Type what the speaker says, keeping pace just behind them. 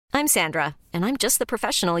I'm Sandra, and I'm just the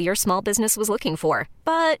professional your small business was looking for.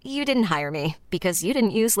 But you didn't hire me because you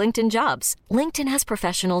didn't use LinkedIn Jobs. LinkedIn has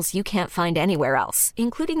professionals you can't find anywhere else,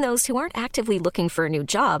 including those who aren't actively looking for a new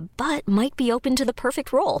job, but might be open to the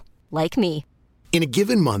perfect role, like me. In a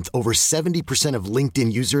given month, over 70% of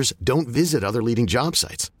LinkedIn users don't visit other leading job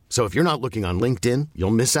sites. So if you're not looking on LinkedIn,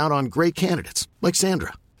 you'll miss out on great candidates like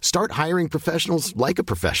Sandra. Start hiring professionals like a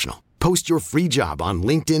professional. Post your free job on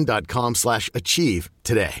linkedin.com/achieve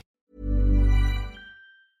today.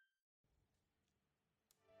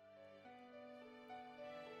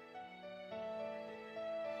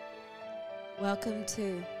 Welcome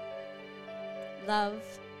to Love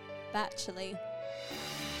Bachelor.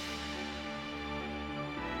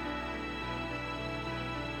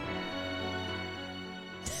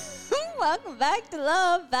 Welcome back to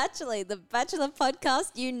Love Bachelor, the Bachelor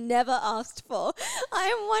podcast you never asked for. I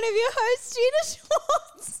am one of your hosts, Gina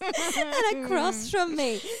Schwartz. And across from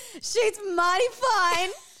me, she's mighty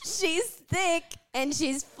fine, she's thick, and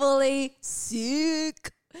she's fully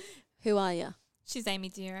sick. Who are you? She's Amy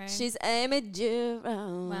Duro. She's Amy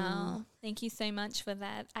Duro. Wow. Thank you so much for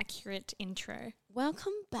that accurate intro.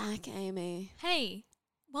 Welcome back, Amy. Hey,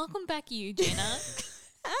 welcome back you, Gina.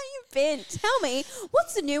 How you been? Tell me,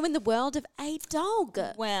 what's new in the world of A Dog?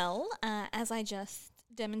 Well, as I just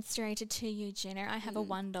demonstrated to you, Gina, I have a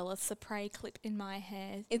 $1 Supre clip in my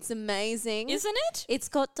hair. It's amazing. Isn't it? It's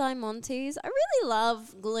got diamantes. I really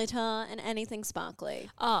love glitter and anything sparkly.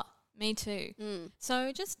 Oh, me too.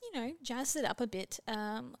 So just, jazz it up a bit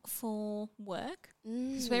for work.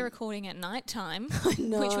 Because we're recording at night time, which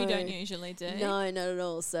we don't usually do. No, not at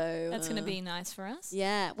all. So that's going to be nice for us.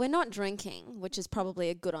 Yeah, we're not drinking, which is probably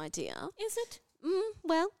a good idea. Is it?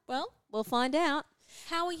 Well, we'll find out.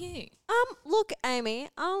 How are you? Look, Amy,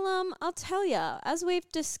 I'll tell you, as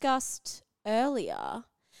we've discussed earlier,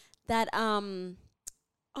 that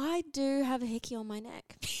I do have a hickey on my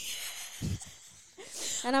neck.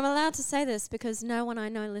 And I'm allowed to say this because no one I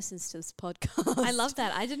know listens to this podcast. I love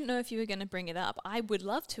that. I didn't know if you were going to bring it up. I would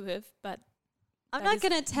love to have, but I'm not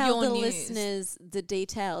going to tell the listeners the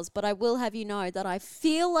details, but I will have you know that I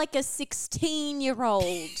feel like a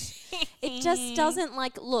 16-year-old. It just doesn't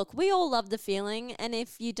look, we all love the feeling, and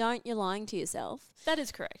if you don't, you're lying to yourself. That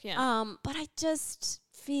is correct, yeah. But I just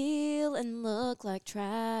feel and look like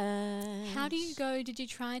trash. How do you go? Did you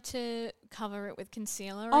try to cover it with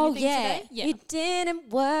concealer or anything today? Yeah. It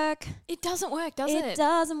didn't work. It doesn't work, does it? It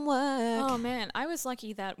doesn't work. Oh, man. I was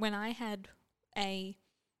lucky that when I had a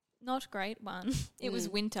not great one, it was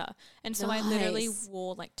winter. And so I literally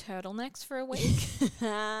wore turtlenecks for a week.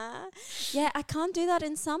 Yeah, I can't do that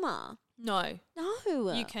in summer. No.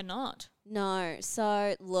 No. You cannot. No.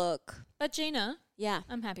 So, look. But Gina. Yeah.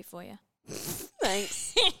 I'm happy for you.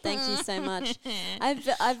 Thanks. Thank you so much.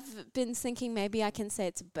 I've been thinking maybe I can say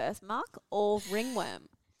it's a birthmark or ringworm.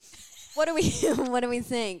 What do we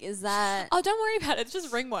think? Is that Oh, don't worry about it. It's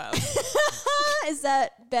just ringworm. Is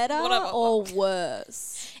that better or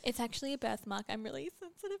worse? It's actually a birthmark. I'm really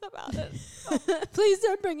sensitive about it. Please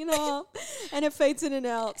don't bring it up. And it fades in and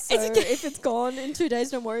out. So if it's gone in 2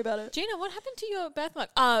 days, don't worry about it. Gina, what happened to your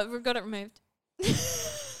birthmark? We've got it removed.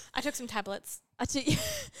 I took some tablets.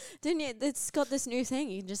 Didn't you? It's got this new thing.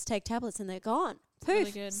 You can just take tablets and they're gone. Poof.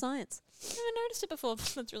 Really good. Science. Never noticed it before.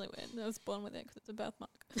 That's really weird. I was born with it because it's a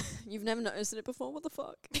birthmark. You've never noticed it before? What the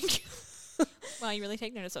fuck? Wow, you really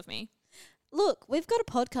take notice of me. Look, we've got a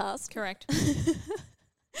podcast. Correct.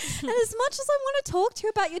 And as much as I want to talk to you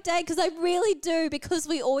about your day, because I really do, because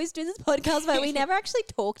we always do this podcast, but we never actually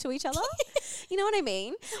talk to each other. You know what I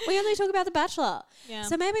mean? We only talk about The Bachelor. Yeah.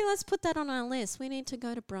 So maybe let's put that on our list. We need to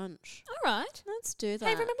go to brunch. All right. Let's do that.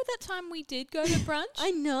 Hey, remember that time we did go to brunch?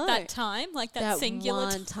 I know. That time, that singular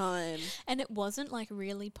one time. And it wasn't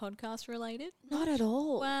really podcast related? Not at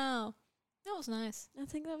all. Wow. That was nice. I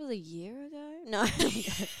think that was a year ago. No.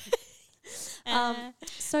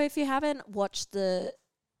 So if you haven't watched the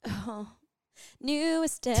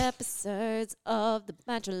newest episodes of The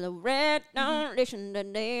Bachelorette, don't listen to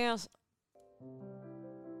this.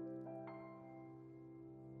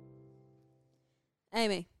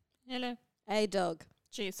 Amy. Hello. A Dog.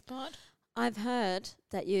 G-spot. I've heard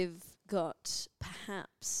that you've got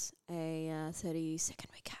perhaps a 30-second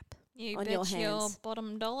recap You on bet your hands.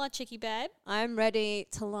 bottom dollar, chicky babe. I'm ready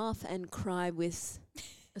to laugh and cry with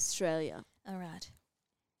Australia. All right.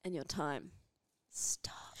 And your time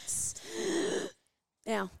starts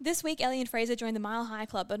now. This week, Ellie and Fraser joined the Mile High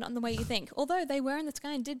Club, but not in the way you think. Although they were in the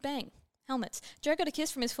sky and did bang. Helmets. Joe got a kiss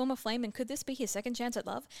from his former flame, and could this be his second chance at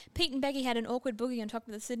love? Pete and Becky had an awkward boogie on top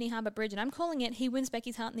of the Sydney Harbour Bridge, and I'm calling it, he wins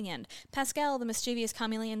Becky's heart in the end. Pascal, the mischievous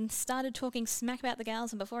chameleon, started talking smack about the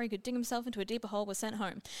gals, and before he could dig himself into a deeper hole, was sent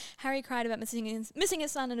home. Harry cried about missing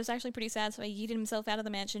his son, and it was actually pretty sad, so he yeeted himself out of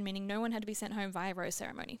the mansion, meaning no one had to be sent home via rose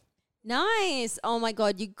ceremony. Nice. Oh my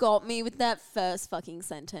God, you got me with that first fucking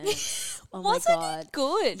sentence. Oh Wasn't my God. it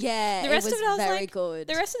good? Yeah, The rest it was of it, I was very like, good.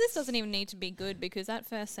 The rest of this doesn't even need to be good because that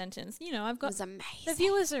first sentence, I've It got was amazing. the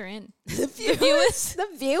viewers are in. The viewers. The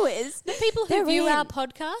viewers. The people who They're view in. our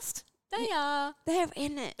podcast, They're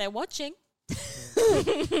in it. they're watching.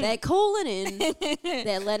 They're calling in.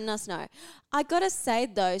 They're letting us know. I gotta say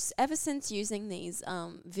though, ever since using these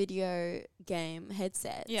video game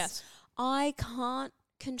headsets, Yes. I can't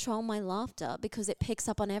control my laughter because it picks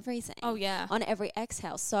up on everything. Oh, yeah. On every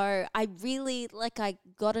exhale. So I really I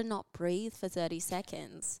gotta not breathe for 30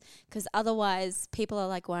 seconds because otherwise people are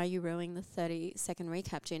like, why are you ruining the 30-second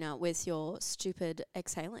recap, Gina, with your stupid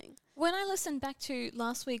exhaling? When I listened back to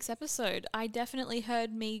last week's episode, I definitely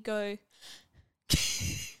heard me go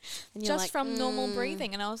And you're just like, from normal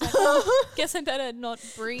breathing. And I was like, oh, guess I better not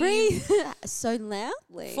breathe so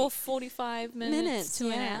loudly. for 45 minutes to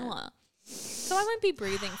yeah. an hour. So I won't be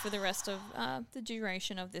breathing for the rest of the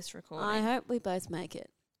duration of this recording. I hope we both make it.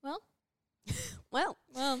 Well,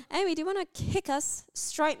 Well, Amy, do you want to kick us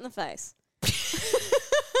straight in the face?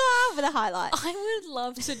 With a highlight. I would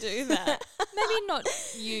love to do that. Maybe not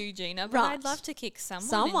you, Gina, but Right. I'd love to kick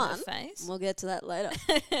someone in the face. We'll get to that later.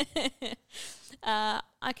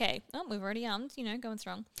 Okay. Oh, we've already going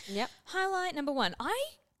strong. Yep. Highlight number 1. I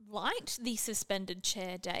liked the suspended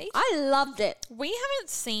chair date. I loved it. We haven't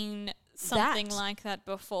seen something That. like that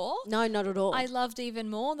before. No, not at all. I loved even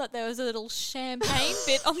more that there was a little champagne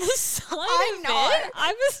bit on the side I of know. it.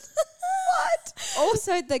 I was what?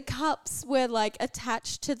 Also, the cups were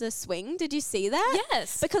attached to the swing. Did you see that?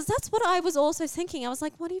 Yes. Because that's what I was also thinking. I was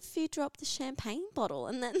like, what if you drop the champagne bottle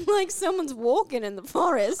and then someone's walking in the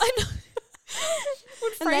forest? I know.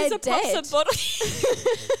 When And they're Fraser pops dead. a bottle,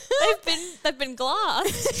 they've been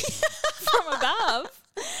glassed from above.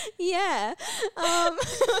 Yeah.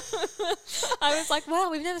 I was like, wow,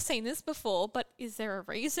 we've never seen this before, but is there a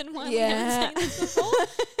reason why we Yeah. haven't seen this before?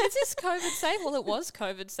 Is this COVID safe? Well, it was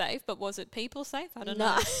COVID safe, but was it people safe? I don't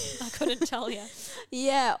know. I couldn't tell you.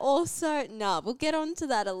 Yeah, also, we'll get on to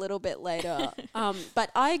that a little bit later.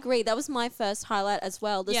 But I agree, that was my first highlight as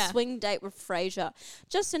well, the Yeah. swing date with Frasier.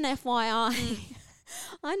 Just an FYI,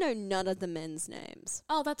 I know none of the men's names.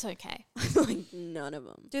 Oh, that's okay. None of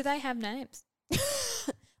them. Do they have names?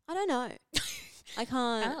 I don't know. I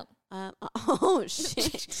can't. Oh. Oh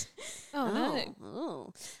shit. Oh, no.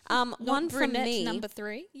 Oh. Not One from brunette me. number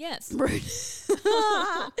 3? Yes.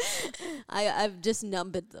 I've just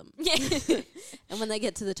numbered them. Yeah. And when they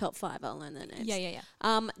get to the top 5, I'll learn their names. Yeah.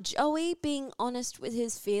 Joey being honest with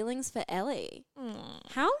his feelings for Ellie.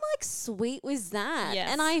 How sweet was that? Yes.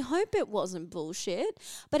 And I hope it wasn't bullshit.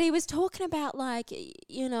 But he was talking about why do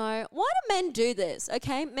men do this?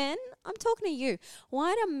 Okay, men, I'm talking to you.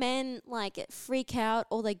 Why do men freak out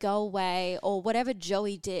or they go away or whatever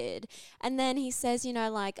Joey did? And then he says,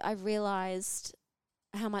 I realized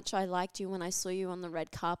how much I liked you when I saw you on the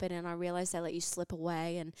red carpet, and I realized I let you slip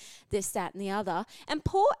away and this, that, and the other. And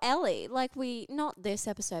poor Ellie, not this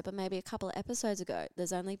episode, but maybe a couple of episodes ago,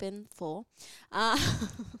 there's only been 4,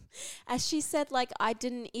 as she said, I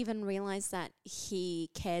didn't even realize that he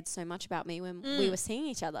cared so much about me when we were seeing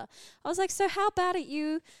each other. I was like, so how bad at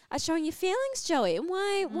you at showing your feelings, Joey? And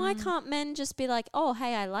why can't men just be like, oh,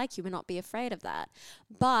 hey, I like you and not be afraid of that?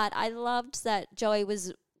 But I loved that Joey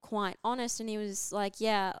was quite honest, and he was like,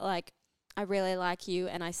 I really like you,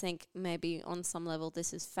 and I think maybe on some level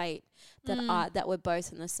this is fate that we're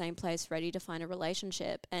both in the same place ready to find a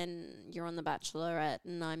relationship, and you're on The Bachelorette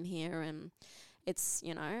and I'm here, and it's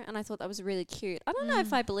and I thought that was really cute. I don't know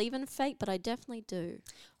if I believe in fate, but I definitely do.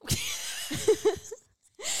 I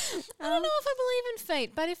don't know if I believe in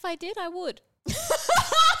fate, but if I did, I would.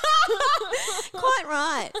 Quite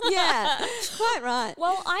right. Yeah, quite right.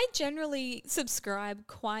 Well, I generally subscribe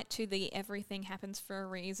quite to the everything happens for a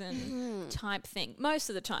reason type thing. Most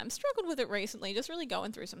of the time. Struggled with it recently, just really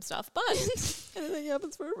going through some stuff. But Everything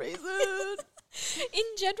happens for a reason. in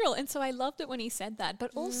general, and so I loved it when he said that,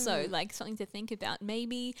 but also something to think about,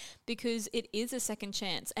 maybe because it is a second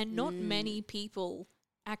chance and not many people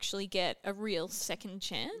actually get a real second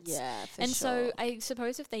chance. Yeah, for and sure. so I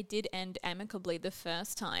suppose if they did end amicably the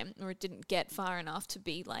first time, or it didn't get far enough to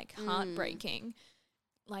be heartbreaking,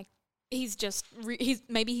 he's just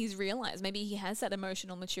maybe he's realized, maybe he has that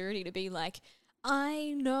emotional maturity to be like,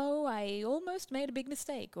 I know I almost made a big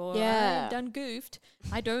mistake or Yeah. I've done goofed.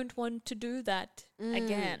 I don't want to do that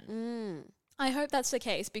again. I hope that's the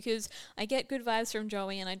case because I get good vibes from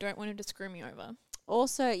Joey and I don't want him to screw me over.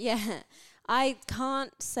 Also, yeah, I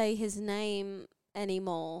can't say his name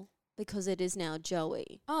anymore because it is now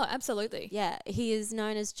Joey. Oh, absolutely. Yeah, he is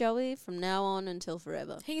known as Joey from now on until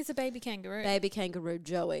forever. He's a baby kangaroo. Baby kangaroo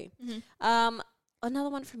Joey. Another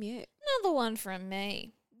one from you. Another one from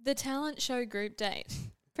me. The talent show group date.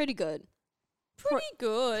 Pretty good. Pretty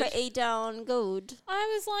good. Pretty darn good.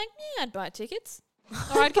 I was like, yeah, I'd buy tickets.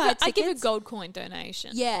 Or I'd give a tickets? gold coin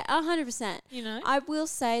donation. Yeah, 100%. You know? I will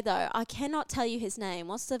say though, I cannot tell you his name.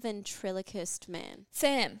 What's the ventriloquist man?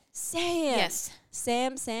 Sam. Sam.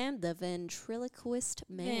 Sam, the ventriloquist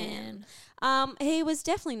man. He was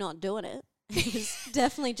definitely not doing it. He was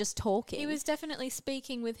definitely just talking. He was definitely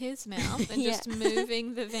speaking with his mouth and Yeah. just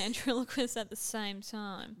moving the ventriloquist at the same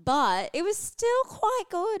time. But it was still quite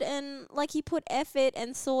good, and like he put effort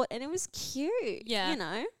and thought, and it was cute. Yeah. You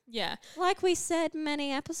know, Yeah. like we said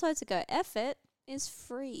many episodes ago, effort is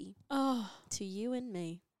free Oh, to you and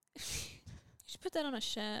me. you should put that on a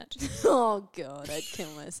shirt. Oh God, I'd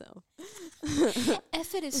kill myself.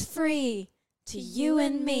 Effort is It's free to you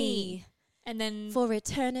and me And then for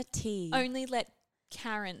eternity. only let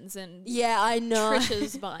Karens and Yeah, I know.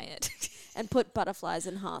 Trishas buy it. And put butterflies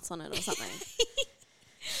and hearts on it or something.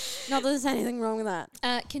 Not that there's anything wrong with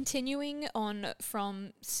that. Continuing on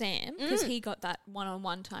from Sam, because he got that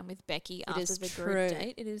one-on-one time with Becky after is the true. group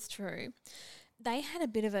date. It is true. They had a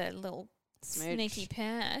bit of a little Smooch. sneaky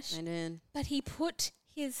pash, I did. but he put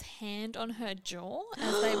his hand on her jaw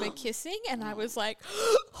as they were kissing, and I was like,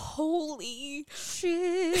 holy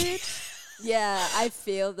Shit. Yeah, I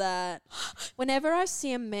feel that. Whenever I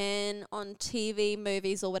see a man on TV,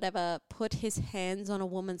 movies, or whatever, put his hands on a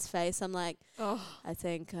woman's face, I'm like, oh. I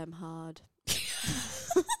think I'm hard.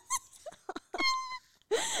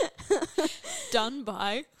 Done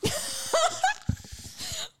by.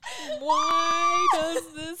 Why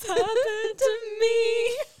does this happen to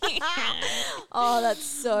me? Oh, that's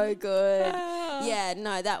so good. Yeah,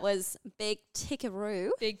 no, that was big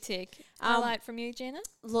tickaroo. Big tick. Highlight from you, Gina?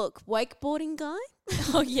 Look, wakeboarding guy?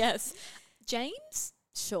 Oh, yes. James?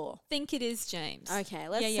 Sure. Think it is James. Okay,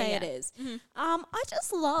 let's Yeah, say yeah, it yeah. is. I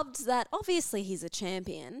just loved that. Obviously, he's a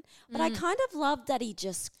champion, but I kind of loved that he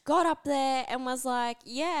just got up there and was like,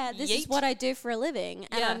 "Yeah, this is Yeet. what I do for a living,"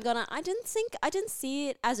 and Yeah. I didn't see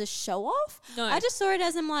it as a show off. No. I just saw it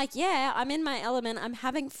as I'm like, "Yeah, I'm in my element. I'm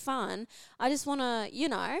having fun. I just want to, you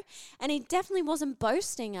know." And he definitely wasn't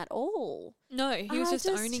boasting at all. No, he was I just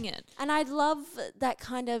owning it. And I love that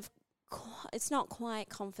kind of. It's not quite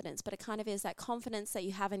confidence, but it kind of is that confidence that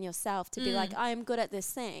you have in yourself to be like, I am good at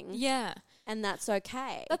this thing, Yeah. and that's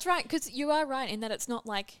okay. That's right, because you are right in that it's not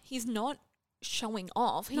like he's not showing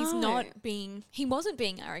off. He's No. not being, he wasn't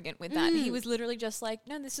being arrogant with that. He was literally just like,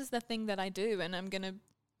 no, this is the thing that I do, and I'm going to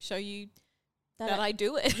show you that I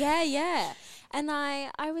do it. Yeah. And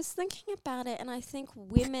I was thinking about it, and I think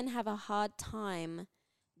women have a hard time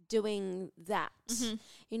doing that.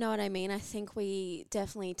 You know what I mean? I think we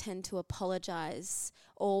definitely tend to apologize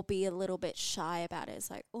or be a little bit shy about it.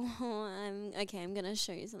 It's like, oh, I'm going to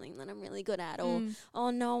show you something that I'm really good at, or oh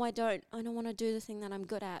no, I don't want to do the thing that I'm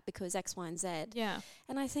good at because X, Y, and Z. Yeah.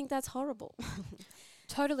 And I think that's horrible.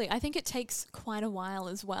 Totally. I think it takes quite a while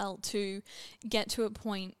as well to get to a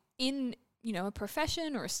point in, you know, a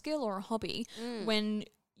profession or a skill or a hobby when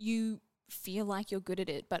you feel like you're good at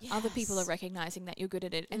it, but other people are Yes. recognizing that you're good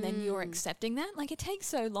at it and then you're accepting that. Like, it takes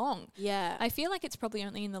so long. Yeah. I feel like it's probably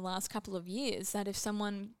only in the last couple of years that if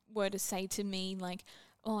someone were to say to me like,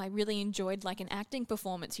 oh, I really enjoyed like an acting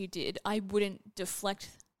performance you did, I wouldn't deflect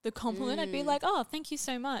the compliment. I'd be like, oh, thank you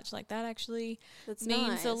so much. Like, that actually That's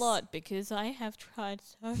means a nice. lot because I have tried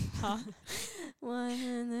so hard. Why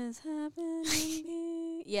has this happened to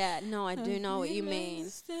me? Yeah, no, I do know what you mean.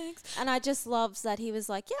 Mistakes. And I just loved that he was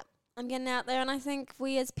like, yep, I'm getting out there. And I think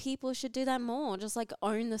we as people should do that more. Just like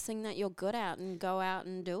own the thing that you're good at and go out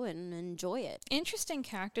and do it and enjoy it. Interesting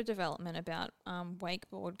character development about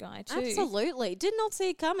wakeboard guy too. Absolutely. Did not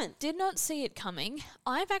see it coming. Did not see it coming.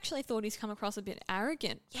 I've actually thought he's come across a bit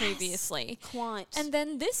arrogant previously. Quite. And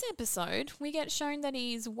then this episode, we get shown that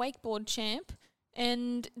he's wakeboard champ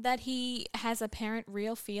and that he has apparent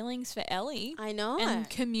real feelings for Ellie. I know. And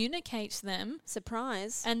communicates them.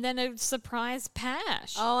 Surprise. And then a surprise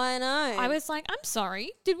pash. Oh, I know. I was like, I'm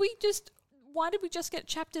sorry. Why did we just get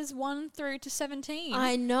chapters 1 through to 17?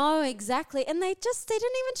 I know, exactly. And they didn't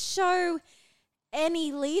even show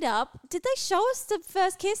any lead up. Did they show us the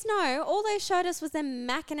first kiss? No. All they showed us was them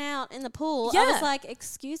macking out in the pool. I Yeah. was like,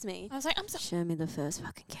 excuse me. I was like, I'm so. Show me the first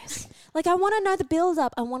fucking kiss. Like, I want to know the build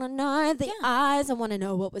up. I want to know the eyes. I want to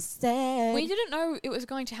know what was said. We didn't know it was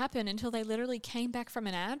going to happen until they literally came back from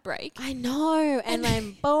an ad break. I know. And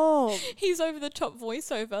then boom. He's over the top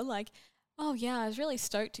voiceover, like, oh yeah, I was really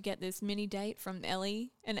stoked to get this mini date from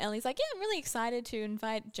Ellie. And Ellie's like, yeah, I'm really excited to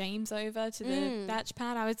invite James over to the batch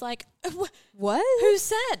pad. I was like, What? who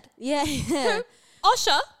said? Yeah. Who?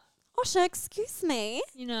 Osha? Osha, excuse me.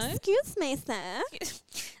 You know? Excuse me, sir.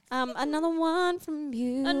 Another one from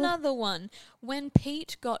you. Another one. When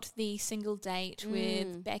Pete got the single date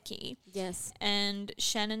with Becky Yes. and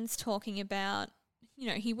Shannon's talking about, you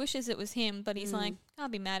know, he wishes it was him, but he's like,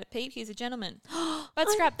 can't be mad at Pete. He's a gentleman. But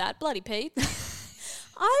scrap that. Bloody Pete.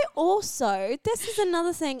 I also, this is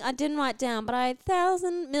another thing I didn't write down, but I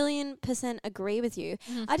 1,000,000,000% agree with you.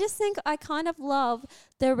 I just think I kind of love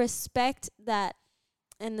the respect that,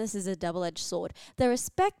 and this is a double-edged sword, the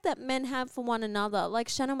respect that men have for one another. Like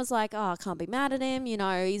Shannon was like, oh, I can't be mad at him. You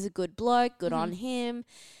know, he's a good bloke. Good on him.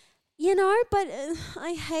 You know, but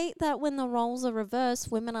I hate that when the roles are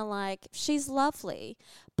reversed, women are like, she's lovely,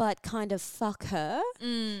 but kind of fuck her.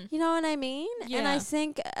 You know what I mean? And I Yeah.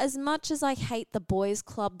 think as much as I hate the boys'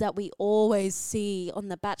 club that we always see on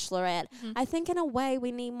The Bachelorette, I think in a way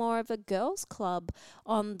we need more of a girls' club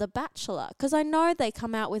on The Bachelor. Because I know they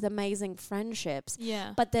come out with amazing friendships,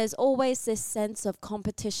 Yeah. but there's always this sense of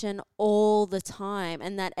competition all the time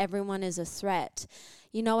and that everyone is a threat.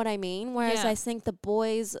 You know what I mean? Whereas Yeah. I think the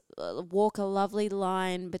boys walk a lovely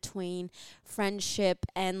line between friendship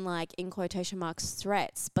and, like, in quotation marks,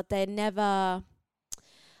 threats, but they're never...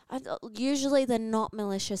 usually they're not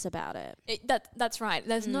malicious about it. That's right.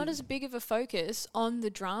 There's not as big of a focus on the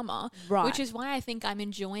drama, Right. which is why I think I'm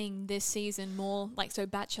enjoying this season more, like, so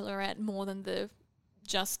Bachelorette more than the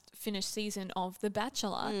just finished season of The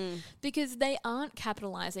Bachelor, because they aren't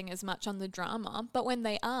capitalizing as much on the drama, but when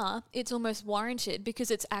they are, it's almost warranted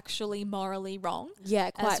because it's actually morally wrong,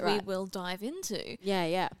 Yeah, quite as right. we will dive into. Yeah,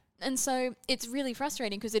 yeah. And so it's really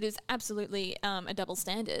frustrating because it is absolutely a double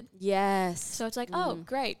standard. Yes. So it's like, oh,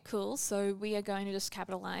 great, cool. So we are going to just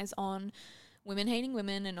capitalize on women hating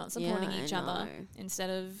women and not supporting Yeah, each I other know. instead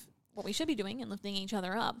of what we should be doing and lifting each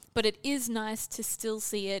other up. But it is nice to still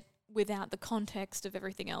see it without the context of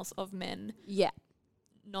everything else of men Yeah.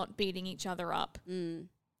 not beating each other up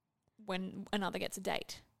when another gets a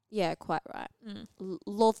date. Yeah, quite right.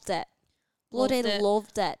 Loved it. Bloody Loved it.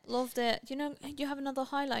 loved it. Loved it. You know, you have another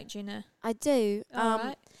highlight, Gina. I do. All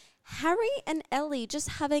right. Harry and Ellie just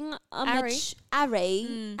having a Ari.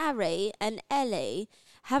 Ari and Ellie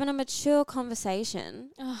having a mature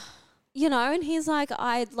conversation. You know, and he's like,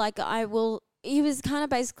 I will. He was kind of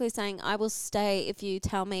basically saying, I will stay if you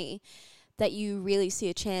tell me that you really see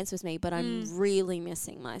a chance with me, but I'm really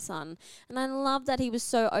missing my son. And I love that he was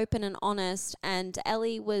so open and honest. And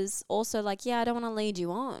Ellie was also like, yeah, I don't want to lead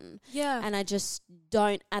you on. Yeah. And I just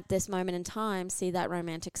don't, at this moment in time, see that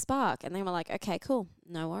romantic spark. And they were like, okay, cool.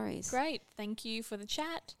 No worries. Great. Thank you for the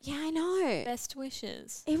chat. Yeah, I know. Best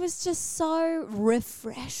wishes. It was just so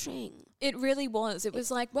refreshing. It really was. It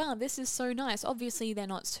was like, wow, this is so nice. Obviously, they're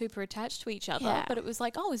not super attached to each other, Yeah. but it was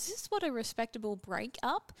like, oh, is this what a respectable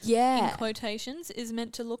breakup, Yeah. in quotations, is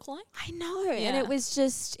meant to look like? I know. And Yeah. it was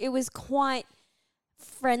just, it was quite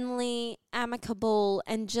friendly, amicable,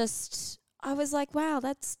 and just, I was like, wow,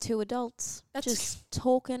 that's two adults That's- just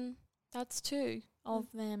talking. That's two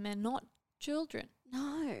of them and not children.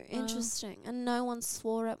 No, interesting. And no one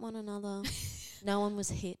swore at one another. No one was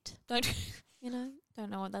hit, Don't you know?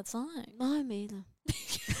 know what that's like. No, me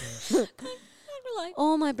either. Like,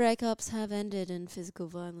 All my breakups have ended in physical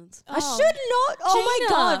violence. I Oh, should not. Oh my Gina.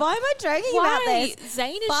 God. Why am I joking about why? this?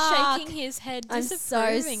 Zane is Fuck. shaking his head I'm so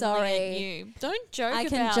disapprovingly sorry. at you. Don't joke I about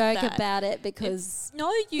can joke that. about it because.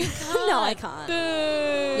 No, you can't. No, I can't. Boo.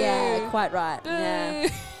 Yeah, quite right. Boo. Yeah.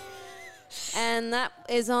 And that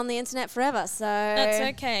is on the internet forever. So That's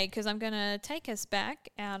okay, because I'm going to take us back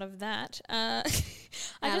out of that. out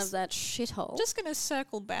of that shithole. Just going to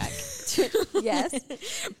circle back Yes.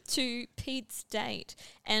 to Pete's date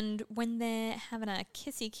and when they're having a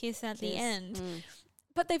kissy kiss at the end.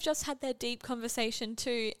 But they've just had their deep conversation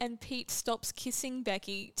too, and Pete stops kissing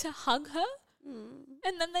Becky to hug her.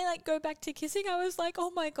 And then they like go back to kissing. I was like,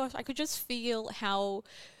 oh my gosh, I could just feel how,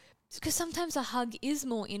 because sometimes a hug is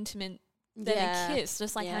more intimate than Yeah. a kiss,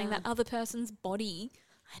 just like having Yeah. that other person's body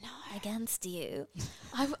against you.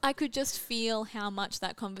 I could just feel how much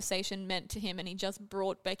that conversation meant to him, and he just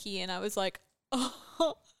brought Becky in. I was like,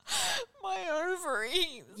 oh, My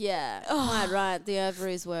ovaries. Yeah. Right. The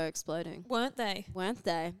ovaries were exploding. Weren't they? Weren't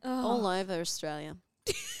they? Oh. All over Australia.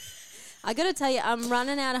 I got to tell you, I'm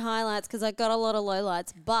running out of highlights because I got a lot of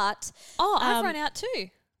lowlights, but... I've run out too.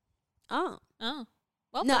 Oh.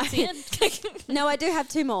 Well, No. that's the end. No, I do have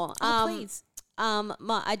two more. Please.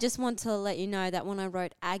 I just want to let you know that when I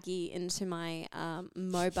wrote Aggie into my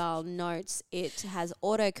mobile notes, it has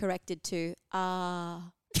auto-corrected to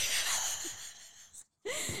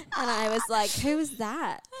and I was like, who is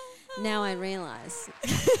that? Now I realise.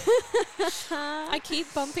 I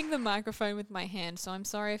keep bumping the microphone with my hand, so I'm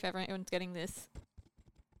sorry if everyone's getting this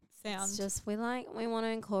sound. It's just we want to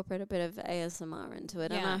incorporate a bit of ASMR into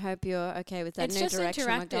it, and Yeah. I hope you're okay with that It's new just direction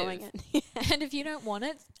we're interactive. going in. And if you don't want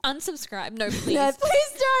it, unsubscribe. No, please. No,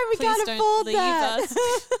 please don't. We Please can't don't afford leave that. us.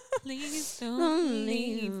 Please don't Don't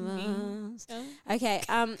leave leave me. us. Don't. Okay,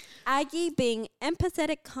 Aggie being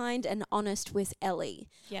empathetic, kind, and honest with Ellie.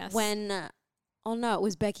 Yes. When, oh no, it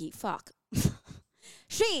was Becky. Fuck.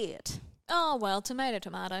 Shit. Oh, well, tomato.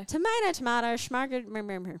 Tomato, schmarger.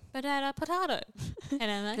 Potato.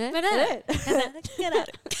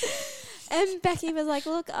 And Becky was like,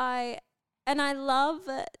 look, I love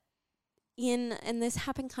and this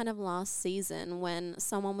happened kind of last season when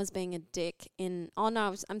someone was being a dick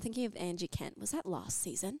I'm thinking of Angie Kent. Was that last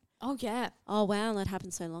season? Oh, yeah. Oh, wow, that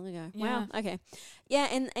happened so long ago. Yeah. Wow, okay. Yeah,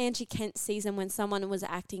 in Angie Kent's season when someone was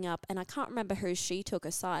acting up, and I can't remember who she took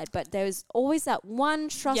aside, but there was always that one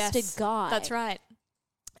trusted guy. That's right.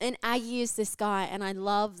 And Aggie is this guy, and I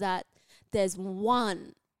love that there's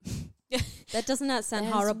one. Doesn't that sound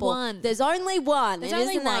There's horrible? one. There's only one. There's and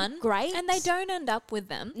only isn't one. that great? And they don't end up with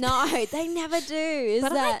them. No, they never do. Is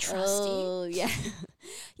But I that trust you. oh, yeah.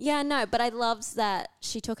 Yeah, no, but I loved that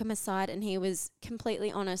she took him aside and he was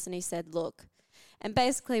completely honest and he said, look, and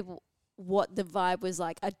basically what the vibe was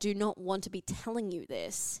like, I do not want to be telling you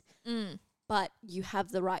this, but you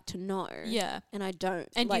have the right to know. Yeah. And I don't.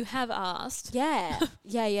 And like, you have asked. yeah.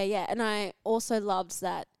 Yeah. And I also loved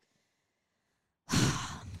that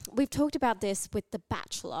we've talked about this with The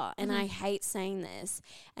Bachelor, and I hate saying this,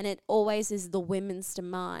 and it always is the women's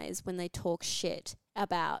demise when they talk shit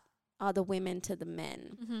about other women to the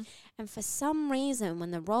men. And for some reason,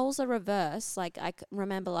 when the roles are reversed, like I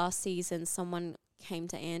remember last season, someone came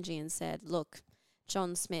to Angie and said, look,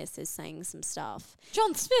 John Smith is saying some stuff.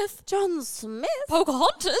 John Smith? John Smith?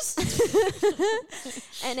 Pocahontas?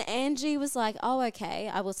 And Angie was like, oh, okay,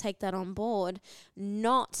 I will take that on board.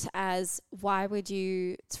 Not as, why would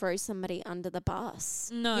you throw somebody under the bus?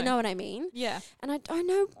 No. You know what I mean? Yeah. And I don't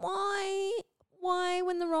know why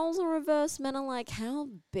when the roles are reversed, men are like, how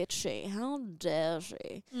bitchy, how dare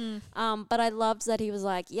she? But I loved that he was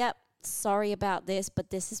like, yep, sorry about this,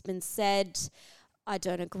 but this has been said. I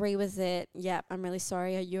don't agree with it. Yep, I'm really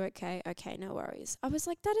sorry. Are you okay? Okay, no worries. I was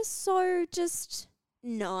like, that is so just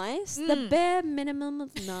nice. The bare minimum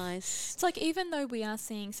of nice. It's like even though we are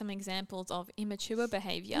seeing some examples of immature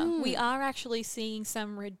behaviour, we are actually seeing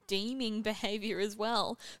some redeeming behaviour as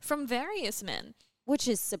well from various men. Which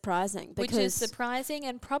is surprising because... Which is surprising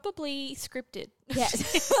and probably scripted.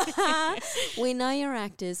 Yes. We know your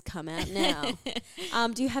actors come out now.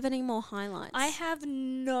 Do you have any more highlights? I have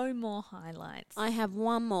no more highlights. I have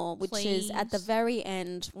one more, which is at the Please. very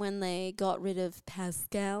end when they got rid of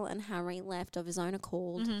Pascal and Harry left of his own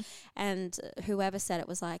accord, and whoever said it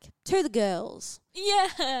was like, to the girls. Yeah.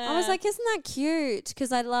 I was like, isn't that cute?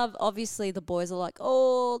 Because I love, obviously, the boys are like,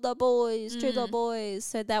 oh, the boys, to the boys.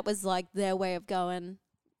 So that was like their way of going,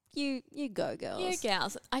 you go, girls. You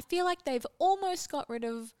gals. I feel like they've almost got rid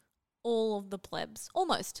of all of the plebs.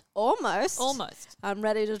 Almost. Almost. I'm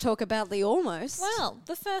ready to talk about the almost. Well,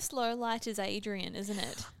 the first low light is Adrian, isn't it?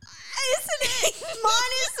 Isn't it?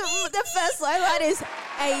 Mine is the first low light is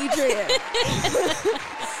Adrian.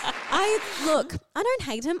 I don't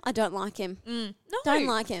hate him. I don't like him. No. Don't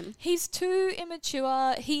like him. He's too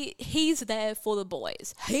immature. He's there for the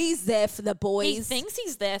boys. He's there for the boys. He thinks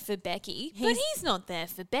he's there for Becky, but he's not there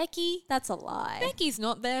for Becky. That's a lie. Becky's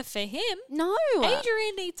not there for him. No.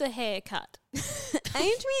 Adrian needs a haircut.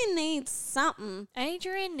 Adrian needs something.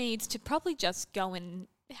 Adrian needs to probably just go and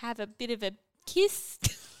have a bit of a kiss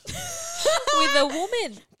with a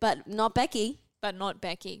woman. But not Becky. But not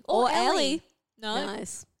Becky. Or Ellie. Ellie. No.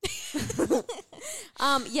 Nice.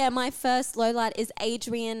 Yeah, my first low light is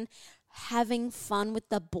Adrian having fun with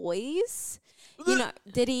the boys. You know,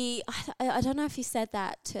 did he? I don't know if he said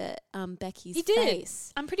that to Becky's He did.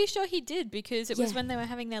 face. I'm pretty sure he did because it was Yeah. when they were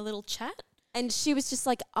having their little chat. And she was just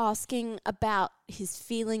like asking about his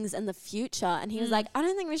feelings and the future. And he was like, I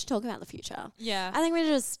don't think we should talk about the future. Yeah. I think we should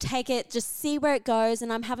just take it, just see where it goes.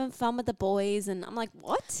 And I'm having fun with the boys. And I'm like,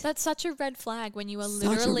 what? That's such a red flag when you are Such a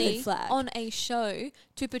red literally flag. on a show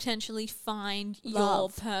to potentially find Love. your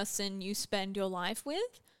person you spend your life with.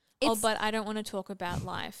 It's- But I don't want to talk about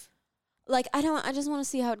life. Like, I just want to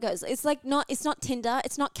see how it goes. It's like it's not Tinder.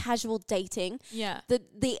 It's not casual dating. Yeah.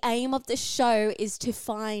 The aim of the show is to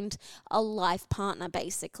find a life partner,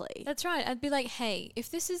 basically. That's right. I'd be like, hey, if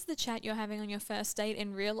this is the chat you're having on your first date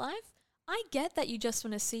in real life, I get that you just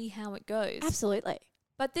want to see how it goes. Absolutely.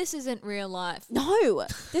 But this isn't real life. No,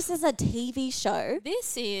 this is a TV show.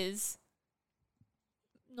 This is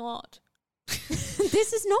not.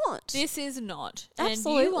 This is not. This is not. And you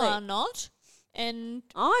Absolutely. are not. And,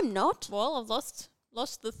 I'm not. well, I've lost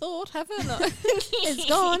the thought, haven't I? It's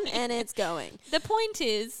gone and it's going. The point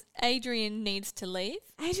is, Adrian needs to leave.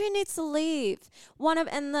 Adrian needs to leave. On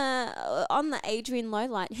the Adrian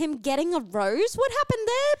lowlight, him getting a rose. What happened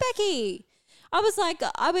there, Becky?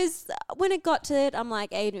 When it got to it, I'm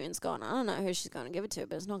like, Adrian's gone. I don't know who she's going to give it to,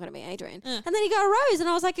 but it's not going to be Adrian. And then he got a rose, and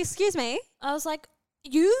I was like, excuse me. I was like,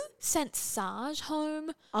 you sent Sarge home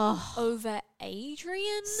Oh, over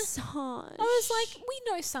Adrian? Sarge. I was like, we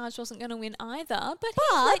know Sarge wasn't going to win either, but he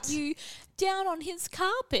But- let you down on his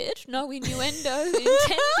carpet, no innuendo intended,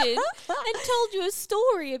 and told you a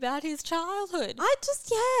story about his childhood.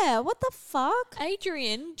 What the fuck?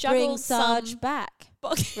 Adrian Bring juggled Sarge some back.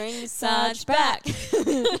 Bring Sarge Sarge back.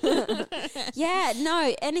 Yeah,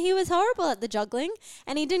 no, and he was horrible at the juggling,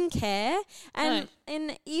 and he didn't care. And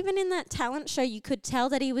even in that talent show, you could tell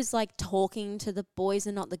that he was like talking to the boys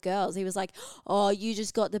and not the girls. He was like, "Oh, you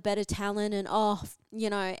just got the better talent," and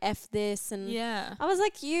F this. And Yeah. I was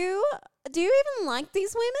like, do you even like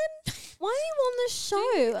these women? Why are you on the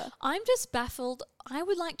show? I'm just baffled. I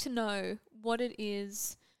would like to know what it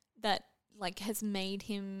is that has made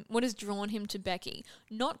him, what has drawn him to Becky.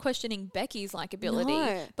 Not questioning Becky's likability,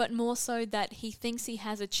 No. but more so that he thinks he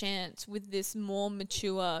has a chance with this more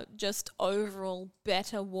mature, just overall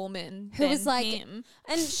better woman Who than was like, him.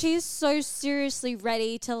 and she's so seriously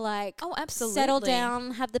ready to Oh, absolutely. settle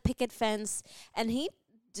down, have the picket fence, and he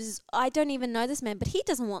does. I don't even know this man, but he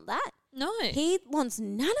doesn't want that. No. He wants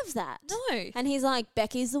none of that. No. And he's like,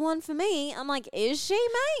 Becky's the one for me. I'm like, is she,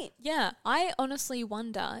 mate? Yeah, I honestly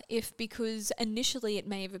wonder if, because initially it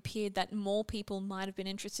may have appeared that more people might have been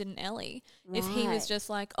interested in Ellie, if he was Right. just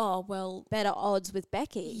like, oh, well, Better odds with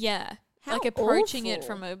Becky. yeah. How Like approaching it awful.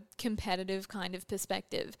 from a competitive kind of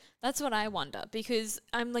perspective. That's what I wonder, because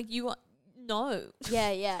I'm like, no.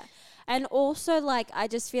 Yeah. And also, I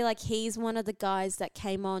just feel like he's one of the guys that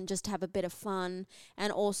came on just to have a bit of fun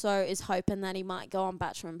and also is hoping that he might go on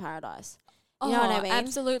Bachelor in Paradise. You know what I mean?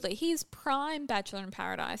 Absolutely. He's prime Bachelor in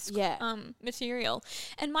Paradise Yeah. material.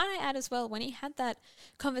 And might I add as well, when he had that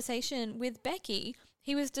conversation with Becky,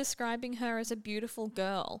 he was describing her as a beautiful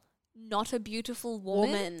girl, not a beautiful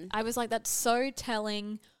woman. I was like, that's so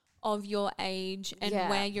telling of your age and Yeah.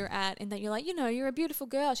 where you're at, and that you're like, you're a beautiful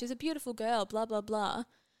girl. She's a beautiful girl, blah, blah, blah.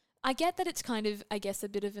 I get that it's kind of, I guess, a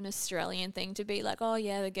bit of an Australian thing to be like, oh,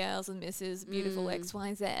 yeah, the girls and Mrs. Beautiful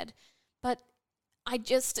XYZ. But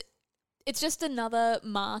it's just another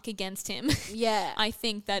mark against him. Yeah. I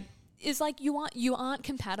think that is like, you aren't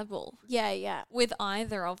compatible Yeah. with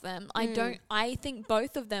either of them. I think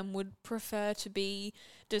both of them would prefer to be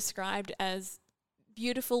described as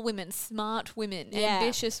beautiful women, smart women, Yeah.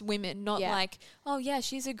 ambitious women, not Yeah. like, oh yeah,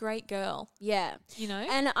 she's a great girl, Yeah. you know?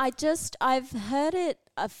 And I've heard it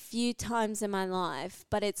a few times in my life,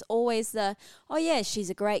 but it's always oh yeah, she's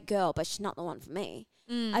a great girl, but she's not the one for me.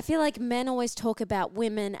 I feel like men always talk about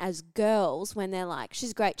women as girls when they're like,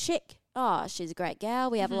 she's a great chick. Oh, she's a great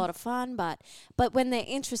gal. We have a lot of fun. But when they're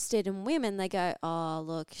interested in women, they go, oh,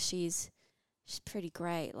 look, she's pretty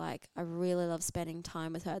great. Like, I really love spending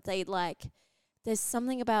time with her. There's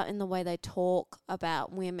something about in the way they talk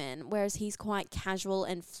about women, whereas he's quite casual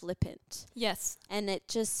and flippant. Yes. And I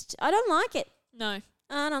don't like it. No.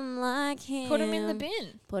 I don't like him. Put him in the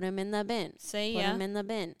bin. Put him in the bin. See Put ya. him in the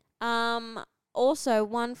bin. Also,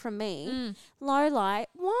 one from me. Low light.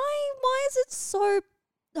 Why is it so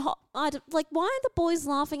hot? Why are the boys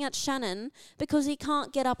laughing at Shannon because he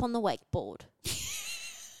can't get up on the wakeboard?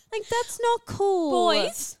 That's not cool.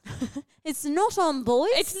 Boys, It's not on,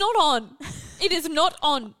 boys. it's not on. It is not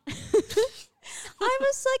on. I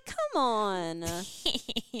was like, come on.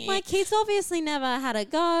 He's obviously never had a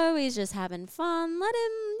go. He's just having fun. Let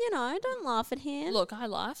him, don't laugh at him. Look, I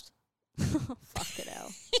laughed. Fuck it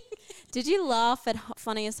hell. Did you laugh at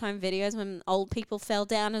Funniest Home Videos when old people fell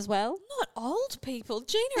down as well? Not old people.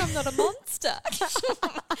 Gina, I'm not a monster.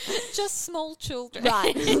 Just small children.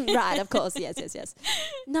 Right, right, of course. Yes.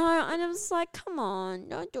 No, and I was like, come on,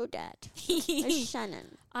 don't do that. It's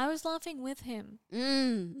Shannon. I was laughing with him.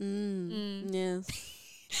 Yes.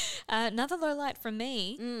 Another low light from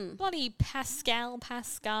me. Bloody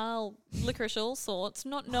Pascal, licorice all sorts,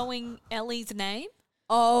 not knowing Ellie's name.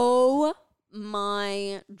 Oh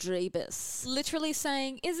my Jeebus. Literally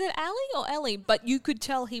saying, is it Ali or Ellie? But you could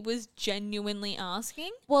tell he was genuinely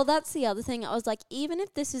asking. Well, that's the other thing. I was like, even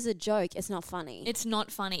if this is a joke, it's not funny. It's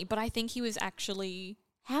not funny, but I think he was actually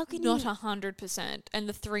How can not you? 100%. And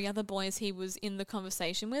the 3 other boys he was in the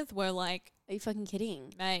conversation with were like, Are you fucking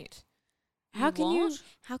kidding? mate, How can you? what?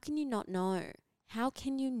 How can you not know? How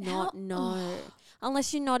can you not know?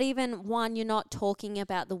 Unless you're not even you're not talking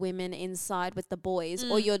about the women inside with the boys,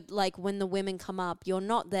 or you're like when the women come up, you're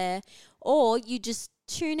not there, or you just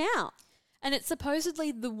tune out. And it's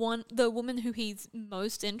supposedly the woman who he's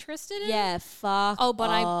most interested in. Yeah, fuck. Oh, but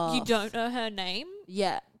off. you don't know her name?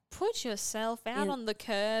 Yeah. Put yourself out Yeah. on the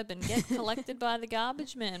curb and get collected by the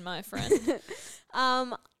garbage man, my friend.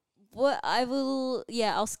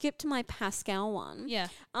 I'll skip to my Pascal one. Yeah.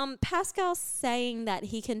 Pascal's saying that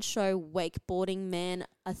he can show wakeboarding man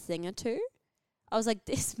a thing or two. I was like,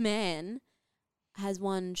 this man has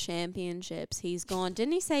won championships. He's gone.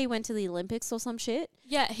 Didn't he say he went to the Olympics or some shit?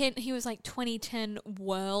 Yeah, he was like 2010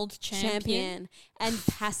 world champion. And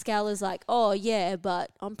Pascal is like, oh yeah,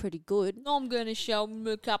 but I'm pretty good. I'm going to show him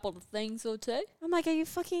a couple of things or two. I'm like, are you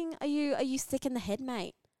sick in the head,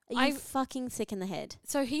 mate? Are you fucking sick in the head?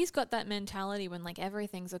 So he's got that mentality when like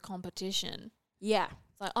everything's a competition. Yeah.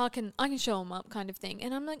 It's like, I can show him up kind of thing.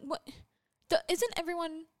 And I'm like, what? Isn't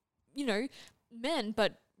everyone, men,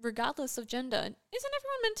 but regardless of gender, isn't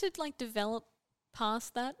everyone meant to like develop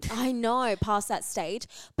past that? I know, past that stage.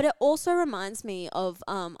 But it also reminds me of,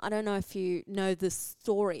 I don't know if you know the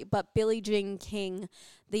story, but Billie Jean King,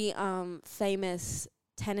 the famous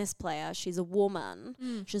tennis player, she's a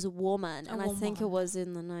woman. She's a woman. And I think it was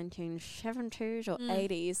in the 1970s or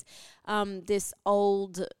 80s. This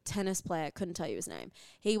old tennis player, couldn't tell you his name.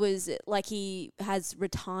 He has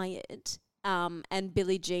retired. And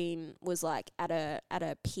Billie Jean was like at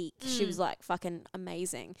her peak. She was like fucking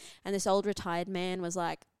amazing. And this old retired man was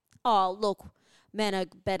like, oh, look, men are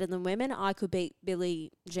better than women. I could beat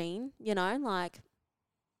Billie Jean, like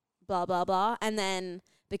blah, blah, blah. And then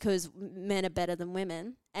because men are better than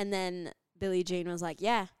women. And then Billie Jean was like,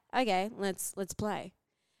 yeah, okay, let's play.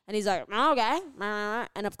 And he's like, okay.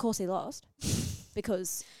 And of course he lost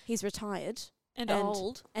because he's retired. And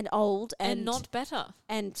old. And not better.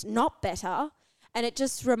 And not better. And it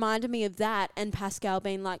just reminded me of that and Pascal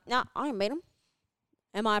being like, nah, I can beat him.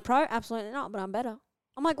 Am I a pro? Absolutely not, but I'm better.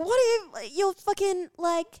 I'm like, you're fucking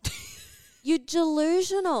like, you're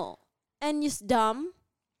delusional. And you're dumb.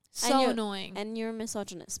 So annoying. And you're a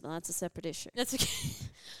misogynist, but that's a separate issue. That's okay.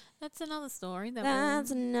 That's another story.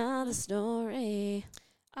 That's another story.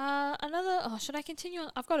 Should I continue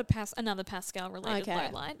on? I've got another Pascal related low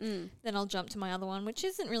light. Then I'll jump to my other one, which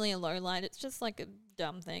isn't really a low light. It's just like a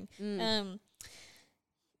dumb thing.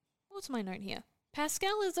 What's my note here?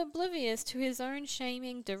 Pascal is oblivious to his own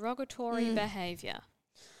shaming, derogatory behaviour.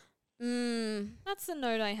 That's the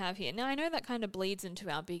note I have here. Now, I know that kind of bleeds into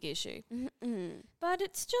our big issue. But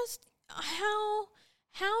it's just,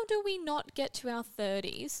 how do we not get to our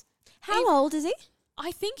 30s? How old is he?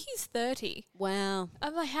 I think he's 30. Wow.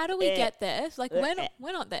 I'm like, how do we get there? Like, we're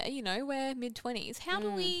not there, we're mid-20s. How do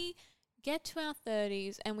we get to our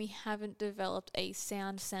 30s and we haven't developed a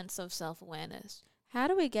sound sense of self-awareness? How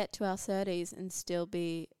do we get to our 30s and still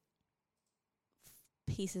be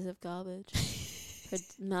pieces of garbage?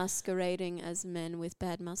 Masquerading as men with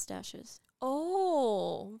bad mustaches.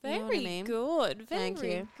 Oh, very You know what I mean? good. Thank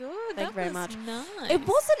Very you. good. Thank you very was much. Nice.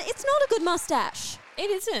 It's not a good mustache. It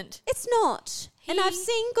isn't. It's not. And I've He-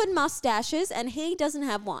 seen good mustaches and he doesn't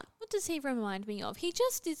have one. What does he remind me of? He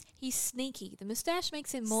just is, he's sneaky. The moustache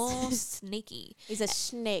makes him more sneaky. He's a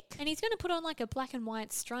snake. And he's going to put on like a black and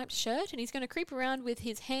white striped shirt and he's going to creep around with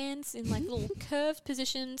his hands in like little curved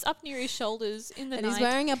positions up near his shoulders in the And night. he's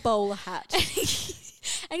wearing a bowler hat.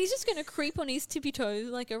 And he's just going to creep on his tippy toes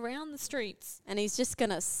like around the streets. And he's just going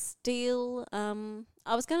to steal,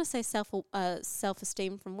 I was going to say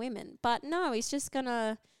self-esteem from women. But no, he's just going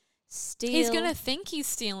to steal. He's going to think he's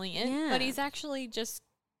stealing it, Yeah. but he's actually just...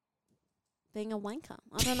 being a wanker.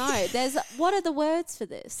 I don't know. What are the words for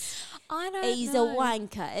this? I don't He's know. a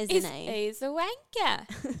wanker, isn't he? He's a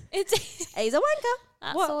wanker. It's He's a wanker.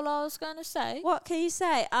 That's What? all I was going to say. What can you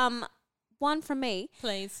say? One from me.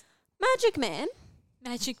 Please. Magic Man,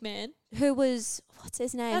 Magic Man. who was, what's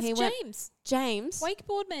his name? That's James. James.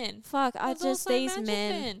 Wakeboard Man. Fuck, Was also these Magic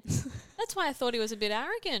men. Man. That's why I thought he was a bit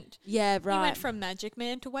arrogant. Yeah, He right. went from Magic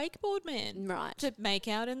Man to Wakeboard Man. Right. To make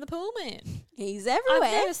out in the pool man. He's I've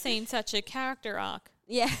everywhere. never seen such a character arc.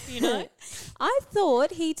 Yeah. You know? I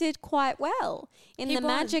thought he did quite well in He the won,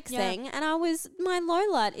 magic yeah. thing, and my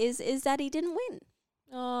low light is that he didn't win.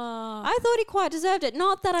 Oh. I thought he quite deserved it.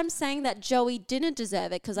 Not that I'm saying that Joey didn't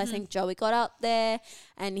deserve it, because I think Joey got up there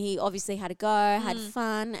and he obviously had a go, had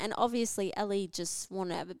fun, and obviously Ellie just wanted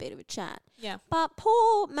to have a bit of a chat. Yeah. But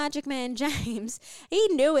poor Magic Man James, he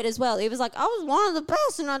knew it as well. He was like, I was one of the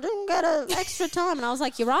best and I didn't get an extra time. And I was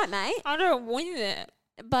like, you're right, mate. I don't win it.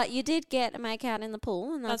 But you did get a make out in the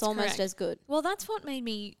pool, and that's almost correct. as good. Well, that's what made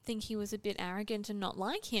me think he was a bit arrogant and not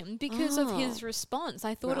like him because of his response.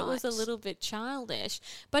 I thought it was a Right. little bit childish,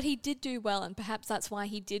 but he did do well, and perhaps that's why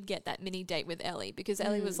he did get that mini date with Ellie, because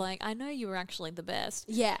Ellie was like, I know you were actually the best,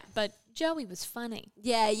 Yeah. but Joey was funny.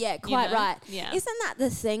 Yeah, quite know? right. Yeah. Isn't that the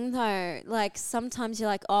thing though? Like sometimes you're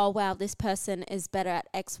like, oh wow, this person is better at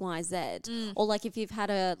X, Y, Z. Or like if you've had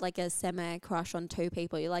a semi crush on two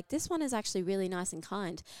people, you're like, this one is actually really nice and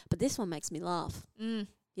kind, but this one makes me laugh. You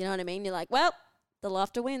know what I mean? You're like, well, the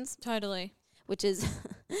laughter wins, Totally. which is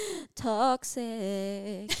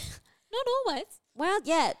toxic. Not always. Well,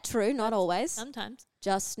 yeah, true, not always. Sometimes.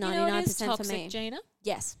 Just You know what is 99% toxic, for me. Gina?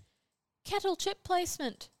 Yes. Kettle chip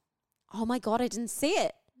placement. Oh my god, I didn't see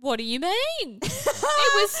it. What do you mean?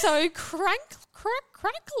 It was so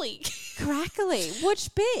crackly. Crackly.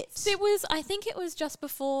 Which bit? It was. I think it was just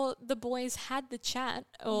before the boys had the chat,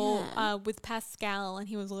 or Yeah. with Pascal, and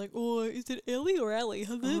he was like, "Oh, is it Ellie or Ellie?"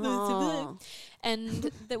 Oh.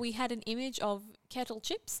 And that we had an image of kettle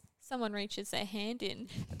chips. Someone reaches their hand in,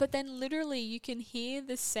 but then literally you can hear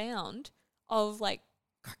the sound of like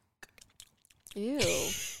Ew.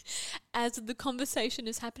 as the conversation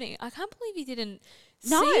is happening. I can't believe he didn't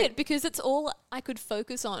No. see it, because it's all I could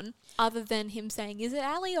focus on, other than him saying, "Is it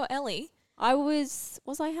Ali or Ellie?"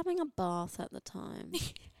 Was I having a bath at the time?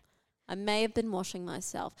 I may have been washing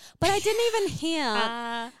myself, but I didn't even hear.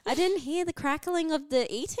 I didn't hear the crackling of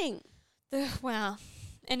the eating. Wow.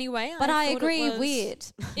 Anyway, But I thought agree, it was weird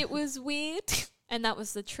It was weird, and that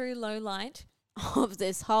was the true low light. of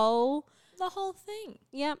this whole. The whole thing.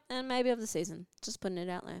 Yep, and maybe of the season. Just putting it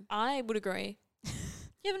out there. I would agree.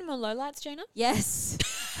 You have any more low lights, Gina? Yes,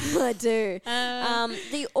 I do.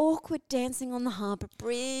 The awkward dancing on the harbour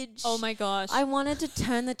bridge. Oh my gosh. I wanted to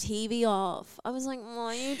turn the TV off. I was like,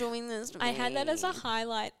 why are you doing this to me? I had that as a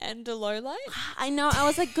highlight and a low light. I know. I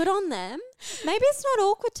was like, good on them. Maybe it's not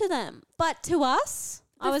awkward to them, but to us,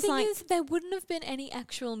 I was The thing like, is, there wouldn't have been any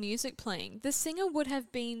actual music playing. The singer would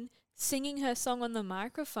have been singing her song on the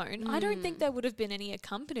microphone. I don't think there would have been any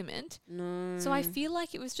accompaniment. no. So I feel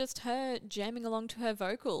like it was just her jamming along to her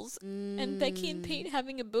vocals and Becky and Pete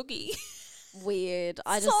having a boogie. Weird.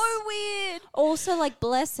 So weird. Also, like,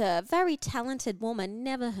 bless her, very talented woman.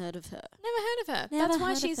 Never heard of her. Never heard of her. Never That's why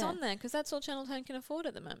heard of she's her. on there, because that's all Channel 10 can afford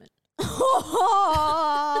at the moment.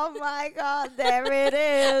 Oh my God! There it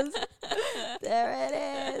is. There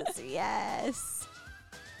it is. Yes.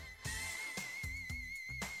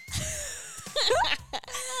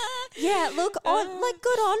 Yeah, look,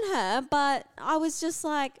 good on her, but I was just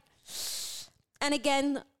like, and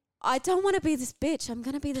again, I don't want to be this bitch. I'm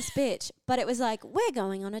going to be this bitch. But it was like, we're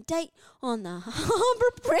going on a date on the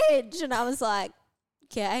Harbour Bridge. And I was like,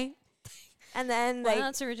 okay. And then Well,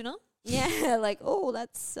 that's original. yeah, like, oh,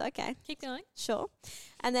 that's okay. Keep going. Sure.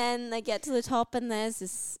 And then they get to the top and there's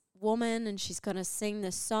this woman and she's going to sing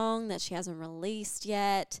this song that she hasn't released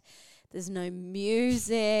yet. There's no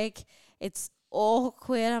music. It's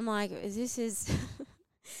awkward. I'm like,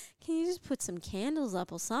 can you just put some candles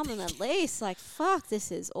up or something at least? Like, fuck,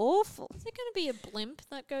 this is awful. Is there going to be a blimp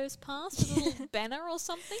that goes past with a little banner or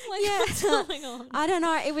something? Like, Yeah. what's going on? I don't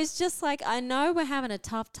know. It was just like, I know we're having a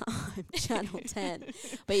tough time, Channel 10,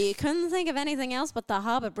 but you couldn't think of anything else but the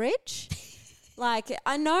Harbour Bridge? Like,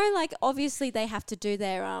 I know, like, obviously they have to do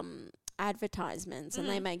their advertisements and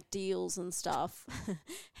they make deals and stuff,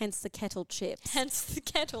 hence the kettle chips. Hence the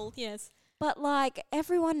kettle, yes. But, like,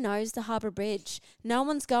 everyone knows the Harbour Bridge. No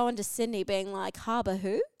one's going to Sydney being like, Harbour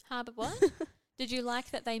who? Harbour what? Did you like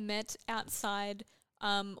that they met outside,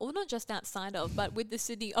 or not just outside of, but with the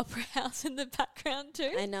Sydney Opera House in the background too?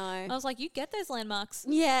 I know. I was like, you get those landmarks.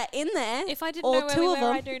 Yeah, in there. If I didn't Or know where two we of were,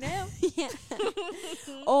 them. I do now. Yeah.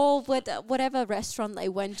 Or whatever restaurant they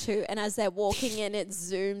went to, and as they're walking in, it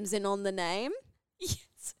zooms in on the name. Yes.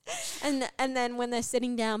 And then when they're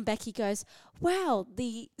sitting down, Becky goes, "Wow,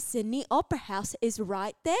 the Sydney Opera House is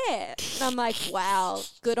right there." And I'm like, "Wow,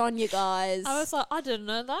 good on you guys." I was like, I didn't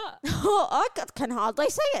know that. Can hardly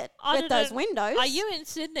see it with those windows. Are you in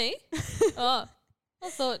Sydney? Oh, I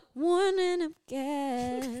thought. Wouldn't have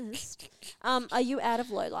guessed. Are you out of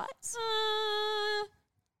lowlights?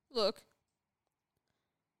 Look,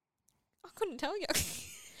 I couldn't tell you.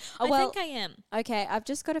 Oh, I well, think I am. Okay, I've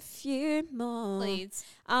just got a few more. Please.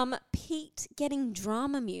 Pete getting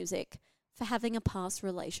drama music for having a past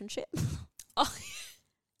relationship. Oh.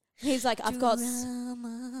 He's like, I've got something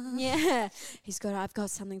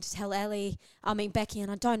to tell Becky,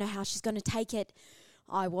 and I don't know how she's going to take it.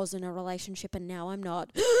 I was in a relationship and now I'm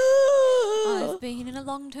not. I've been in a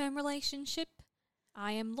long-term relationship.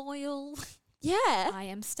 I am loyal. Yeah. I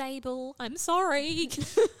am stable. I'm sorry.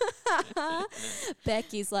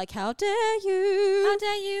 Becky's like, how dare you? How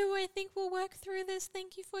dare you? I think we'll work through this.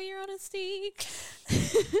 Thank you for your honesty.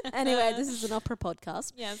 Anyway, this is an opera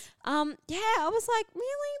podcast. Yes. Yeah, I was like,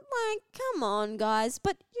 really? Like, come on, guys.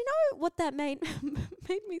 But you know what that made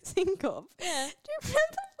me think of? Yeah. Do you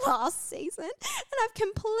remember last season? And I've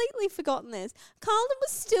completely forgotten this. Carlton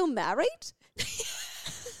was still married.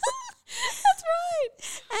 That's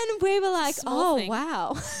right. And we were like, Small oh, thing.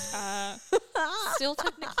 wow. Still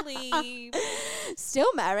technically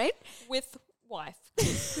Still married. with wife.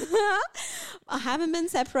 I haven't been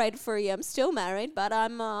separated for a year. I'm still married, but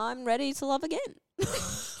I'm ready to love again.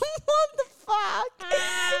 What the fuck?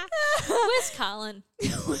 Where's Carlin?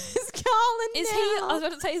 Where's Carlin Is now? he? I was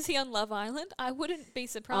about to say, is he on Love Island? I wouldn't be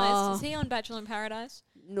surprised. Oh. Is he on Bachelor in Paradise?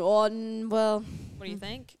 No, well, What do you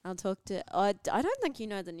think? I'll talk to... I don't think you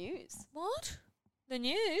know the news. What? The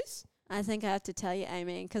news? I think I have to tell you,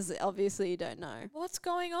 Amy, because obviously you don't know. What's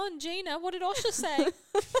going on, Gina? What did Osha say?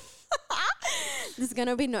 There's going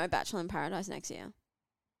to be no Bachelor in Paradise next year.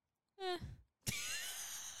 Eh.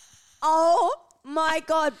 Oh my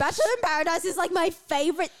God. Bachelor in Paradise is like my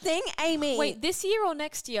favorite thing, Amy. Wait, this year or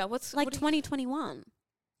next year? What's like what do you- 2021.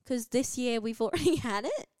 Because this year we've already had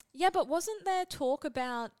it. Yeah, but wasn't there talk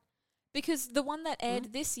about, because the one that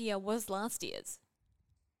aired this year was last year's.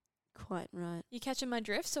 Quite right. You catching my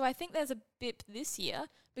drift? So I think there's a bip this year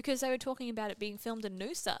because they were talking about it being filmed in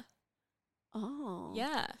Noosa. Oh.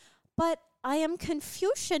 Yeah. But I am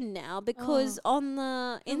Confucian now because on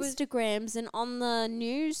the It was- Instagrams and on the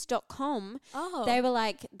news.com, Oh.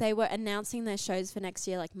 they were announcing their shows for next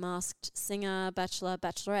year, like Masked Singer, Bachelor,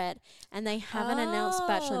 Bachelorette, and they haven't announced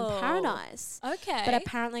Bachelor in Oh. Paradise. Okay. But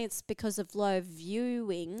apparently it's because of low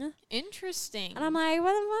viewing. Interesting. And I'm like,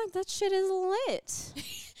 what the fuck? That shit is lit.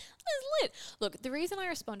 It's lit. Look, the reason I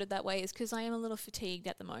responded that way is because I am a little fatigued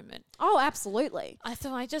at the moment. Oh, absolutely. I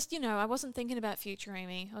thought I just, I wasn't thinking about future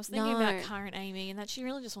Amy. I was thinking about No. current Amy and that she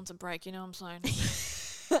really just wants a break, you know what I'm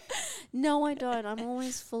saying? No, I don't. I'm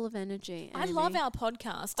always full of energy. I Amy. love our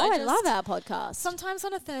podcast. I just- love our podcast. Sometimes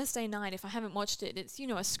on a Thursday night, if I haven't watched it, it's,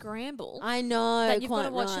 a scramble. I know. that you've got quite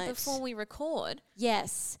to watch right. it before we record.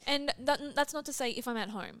 Yes. And that's not to say if I'm at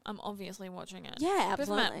home, I'm obviously watching it. Yeah, But if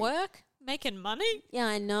I'm at absolutely. work, making money, Yeah,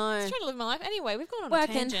 I know. just trying to live my life. Anyway, we've gone on a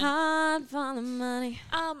Working tangent. hard for the money.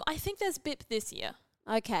 I think there's BIP this year.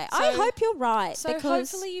 Okay, I So- hope you're right. So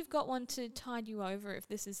because hopefully you've got one to tide you over if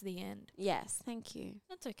this is the end. yes, thank you.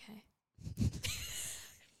 That's okay.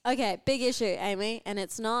 Okay, big issue, Amy, and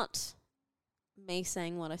it's not me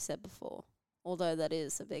saying what I said before, although that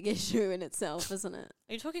is a big issue in itself, isn't it?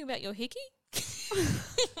 Are you talking about your hickey?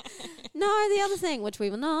 No, the other thing, which we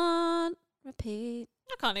will not repeat.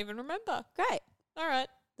 I can't even remember. Great, All right.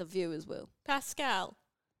 the viewers will. Pascal.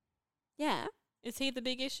 Yeah, Is he the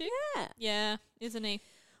big issue? yeah. Yeah, isn't he?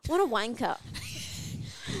 What a wanker.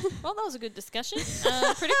 Well, that was a good discussion.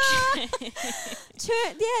 Prediction.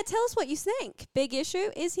 Yeah, tell us what you think. Big issue.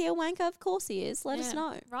 Is he a wanker? Of course he is. Let us Yeah.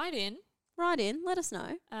 know. Right in. Write in. Let us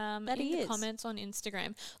know. That in he the is. comments on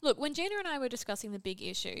Instagram. Look, when Gina and I were discussing the big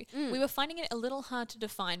issue, Mm. we were finding it a little hard to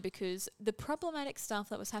define because the problematic stuff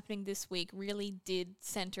that was happening this week really did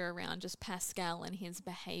center around just Pascal and his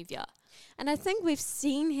behavior. And I think we've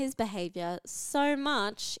seen his behavior so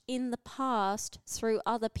much in the past through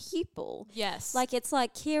other people. Yes. Like it's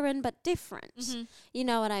like Kieran, but different. Mm-hmm. You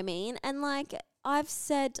know what I mean? And like I've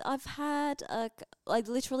said, I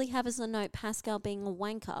literally have as a note Pascal being a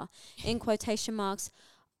wanker in quotation marks.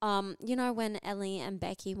 You know, when Ellie and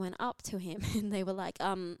Becky went up to him and they were like,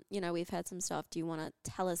 we've heard some stuff. Do you want to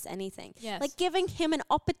tell us anything? Yes. Like giving him an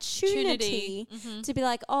opportunity Mhm. to be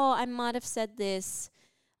like, oh, I might have said this.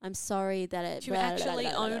 I'm sorry that it... To actually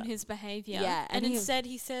own his behavior. Yeah, And and he- instead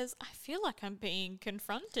he says, I feel like I'm being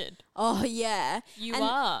confronted. Oh, yeah. You And-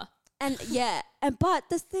 are. And yeah, but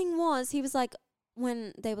the thing was, he was like,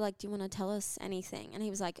 when they were like, do you want to tell us anything? And he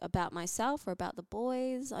was like, about myself or about the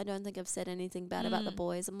boys? I don't think I've said anything bad about the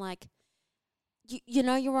boys. I'm like, you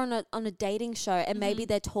know, you're on a dating show and maybe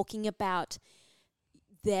they're talking about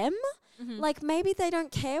them. Like, maybe they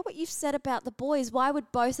don't care what you've said about the boys. Why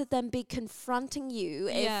would both of them be confronting you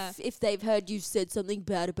if they've heard you've said something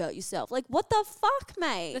bad about yourself? Like, what the fuck,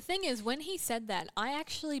 mate? The thing is, when he said that, I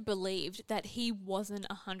actually believed that he wasn't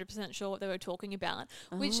 100% sure what they were talking about,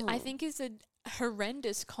 which I think is a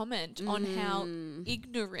horrendous comment on how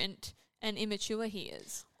ignorant and immature he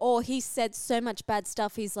is. Or he said so much bad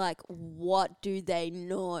stuff, he's like, what do they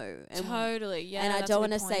know? And Totally, yeah. And I that's don't a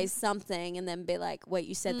want good to say point. something and then be like, wait,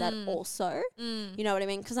 you said that also? You know what I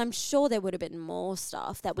mean? Because I'm sure there would have been more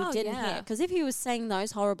stuff that we didn't hear. Because if he was saying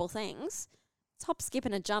those horrible things, it's hop, skip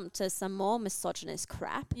and a jump to some more misogynist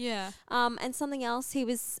crap. Yeah. And something else, he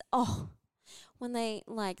was, when they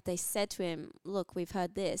said to him, look, we've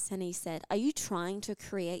heard this. And he said, are you trying to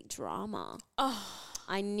create drama?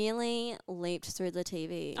 I nearly leaped through the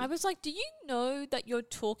TV. I was like, do you know that you're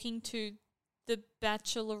talking to the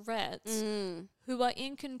bachelorettes who are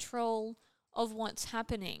in control of what's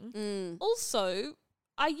happening? Also,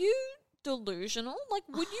 are you delusional? Like,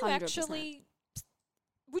 would you 100%.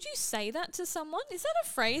 would you say that to someone? Is that a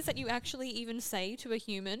phrase that you actually even say to a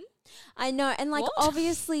human? I know. And like, What?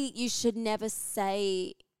 obviously you should never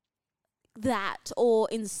say that or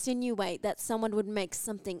insinuate that someone would make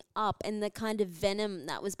something up and the kind of venom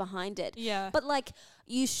that was behind it. Yeah. But like,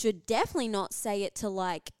 you should definitely not say it to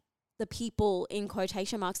like the people in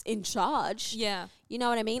quotation marks in charge. Yeah. You know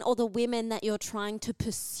what I mean? Or the women that you're trying to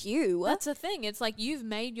pursue. That's the thing. It's like you've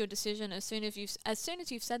made your decision as soon as you've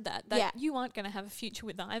said that you aren't going to have a future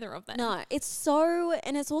with either of them. No, it's so,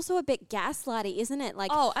 and it's also a bit gaslighty, isn't it? Like,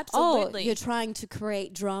 Oh, absolutely. you're trying to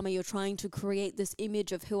create drama, you're trying to create this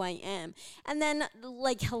image of who I am. And then,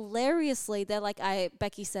 like, hilariously, they're like,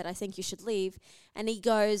 Becky said, I think you should leave. And he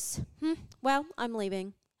goes, well, I'm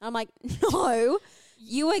leaving. I'm like, no,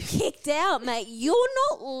 you were kicked out, mate. You're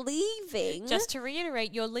not leaving. Just to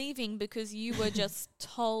reiterate, you're leaving because you were just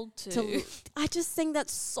told to. I just think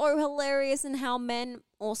that's so hilarious, and how men,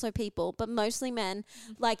 also people, but mostly men,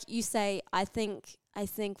 like, you say, I think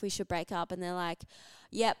we should break up, and they're like,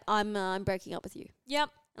 yep, I'm breaking up with you. Yep.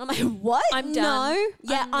 And I'm like, what? I'm done. No.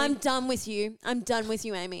 Yeah, I'm I'm done with you. I'm done with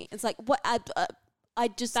you, Amy. It's like, what?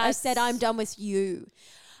 I said I'm done with you.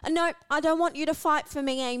 No, I don't want you to fight for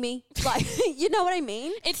me, Amy. Like, you know what I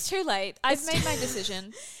mean? It's too late. I've made my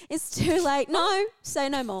decision. It's too late. No, say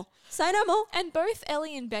no more. Say no more. And both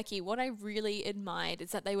Ellie and Becky, what I really admired is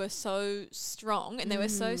that they were so strong and they were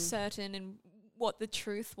so certain in what the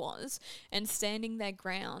truth was and standing their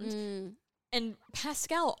ground. And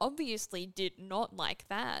Pascal obviously did not like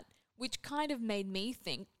that, which kind of made me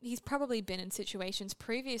think he's probably been in situations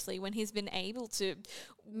previously when he's been able to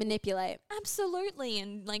Manipulate. absolutely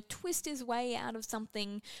and like twist his way out of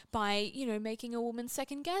something by, you know, making a woman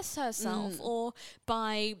second guess herself or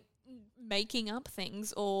by making up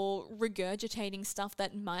things or regurgitating stuff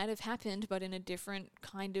that might have happened but in a different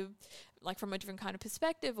kind of, like from a different kind of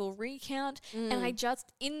perspective or recount. And I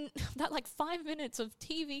just, in that like 5 minutes of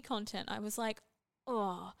TV content, I was like,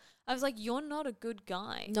 you're not a good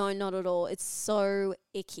guy. No, not at all. It's so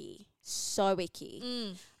icky. So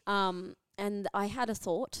icky. And I had a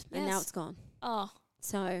thought and now Yes. it's gone. Oh,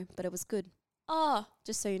 But it was good.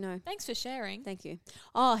 Just so you know. thanks for sharing. Thank you.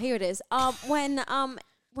 Oh, here it is.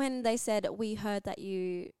 When they said, we heard that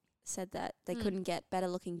you said that they couldn't get better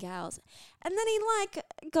looking gals. And then he like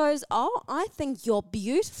goes, oh, I think you're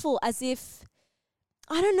beautiful, as if,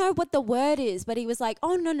 I don't know what the word is, but he was like,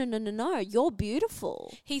 oh, no, you're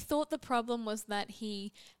beautiful. He thought the problem was that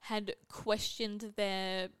he had questioned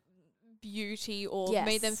their beauty or Yes.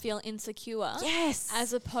 made them feel insecure. Yes.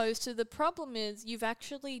 As opposed to the problem is you've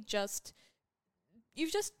just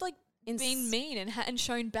like been mean and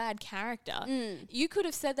shown bad character. You could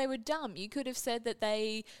have said they were dumb. You could have said that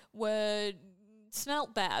they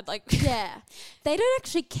smelt bad. Like, Yeah. They don't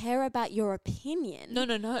actually care about your opinion. No.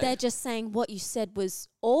 They're just saying what you said was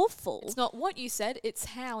awful. It's not what you said, it's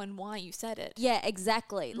how and why you said it. Yeah,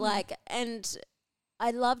 exactly. Like, and I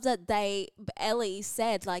love that Ellie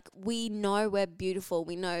said, like, we know we're beautiful.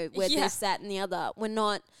 We know we're this, that, and the other. We're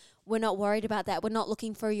not worried about that. We're not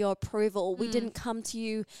looking for your approval. We didn't come to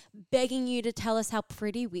you begging you to tell us how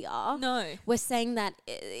pretty we are. No. We're saying that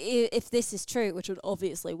if this is true, which it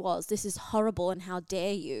obviously was, this is horrible and how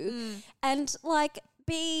dare you. And like,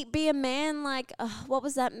 be a man. Like, what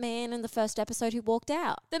was that man in the first episode who walked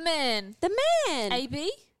out? The man.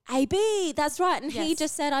 AB, that's right. And he Yes.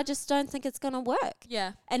 just said, I just don't think it's going to work.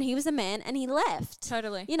 Yeah. And he was a man and he left.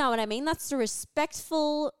 Totally. You know what I mean? That's the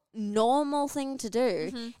respectful normal thing to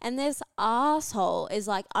do. And this asshole is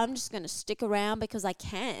like, I'm just going to stick around because I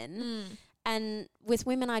can. And with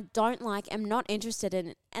women I don't like, am not interested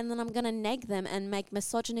in, and then I'm going to neg them and make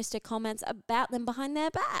misogynistic comments about them behind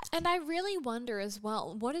their back. And I really wonder as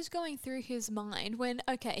well, what is going through his mind when,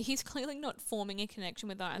 okay, he's clearly not forming a connection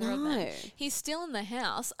with either of them. He's still in the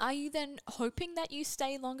house. Are you then hoping that you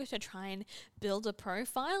stay longer to try and build a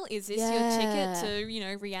profile? Is this your ticket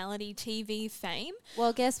to, reality TV fame?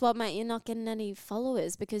 Well, guess what, mate? You're not getting any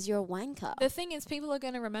followers because you're a wanker. The thing is, people are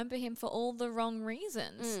going to remember him for all the wrong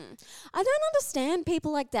reasons. I don't understand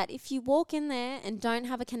people like that. If you walk in there and don't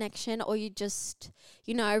have a connection, or you just,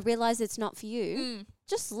 realize it's not for you,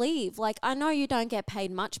 just leave. Like, I know you don't get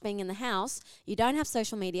paid much being in the house. You don't have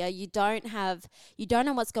social media. You don't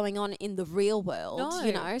know what's going on in the real world,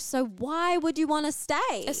 So why would you want to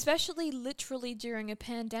stay? Especially literally during a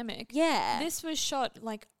pandemic. Yeah. This was shot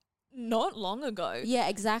not long ago. Yeah,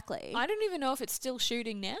 exactly. I don't even know if it's still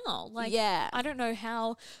shooting now. I don't know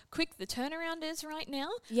how quick the turnaround is right now.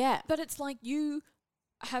 Yeah. But it's like you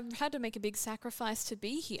have had to make a big sacrifice to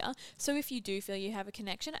be here. So if you do feel you have a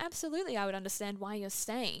connection, absolutely, I would understand why you're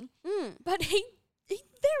staying. But he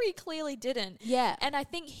very clearly didn't. Yeah. And I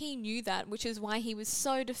think he knew that, which is why he was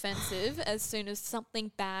so defensive as soon as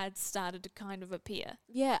something bad started to kind of appear.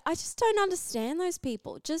 Yeah, I just don't understand those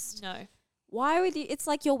people. No. Why would you? It's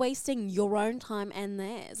like you're wasting your own time and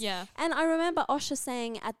theirs. Yeah. And I remember Osher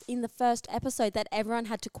saying in the first episode that everyone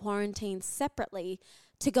had to quarantine separately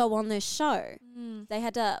to go on this show. They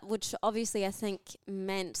had to, which obviously I think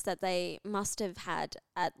meant that they must have had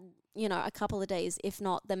a couple of days, if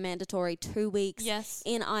not the mandatory 2 weeks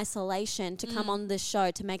in isolation to come on this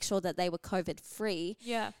show to make sure that they were COVID free.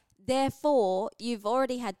 Yeah. Therefore, you've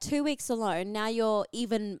already had 2 weeks alone. Now you're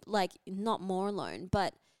even not more alone,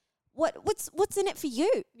 but what's in it for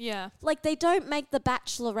you? Yeah. Like, they don't make the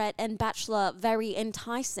Bachelorette and Bachelor very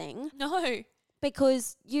enticing. No.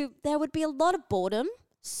 Because there would be a lot of boredom,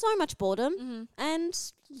 so much boredom,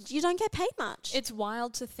 and you don't get paid much. It's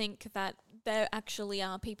wild to think that there actually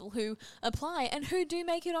are people who apply and who do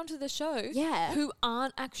make it onto the show. Yeah. Who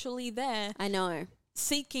aren't actually there. I know.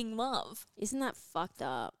 Seeking love. Isn't that fucked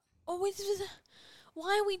up?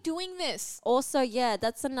 Why are we doing this? Also, yeah,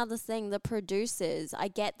 that's another thing. The producers, I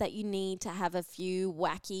get that you need to have a few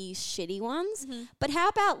wacky, shitty ones, but how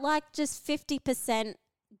about just 50%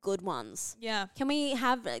 good ones? Yeah. Can we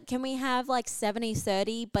have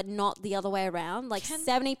 70-30, but not the other way around?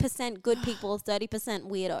 70% good people, 30%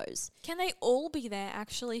 weirdos. Can they all be there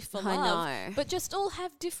actually for I love? know. But just all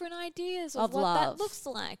have different ideas of what love. that looks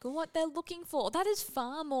like or what they're looking for. That is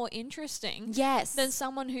far more interesting. Yes. Than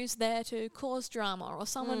someone who's there to cause drama or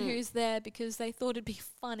someone who's there because they thought it'd be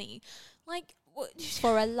funny.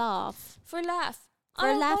 For a laugh. For a laugh. For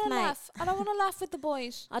a laugh, mate. I don't want to laugh with the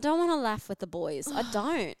boys. I don't want to laugh with the boys. I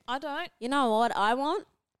don't. I don't. You know what I want?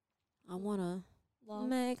 I want to Love.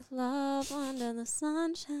 make love under the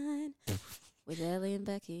sunshine with Ellie and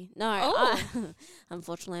Becky. No, Oh.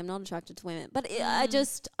 unfortunately, I'm not attracted to women. But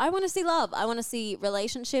I want to see love. I want to see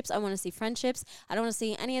relationships. I want to see friendships. I don't want to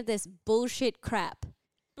see any of this bullshit crap.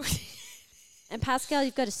 And Pascal,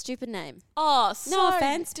 you've got a stupid name. Oh, No so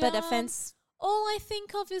offense, but dumb. offense. All I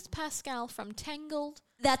think of is Pascal from Tangled.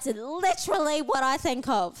 That's literally what I think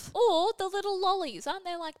of. Or the little lollies. Aren't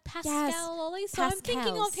they like Pascal Yes, lollies? So I'm thinking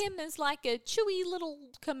Pascals. of him as like a chewy little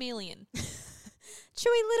chameleon.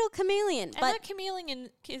 Chewy little chameleon. And But that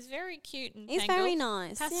chameleon is very cute and he's Tangled. very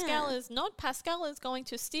nice. Pascal yeah. is not. Pascal is going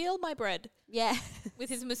to steal my bread Yeah.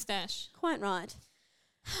 with his moustache. Quite right.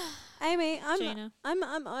 Amy, Gina. I'm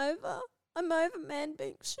over. I'm over man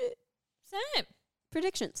being shit. Sam.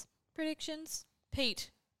 Predictions. Predictions.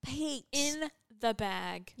 Pete. Pete. In the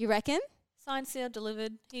bag. You reckon? Signed, sealed,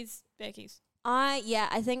 delivered. He's Becky's. I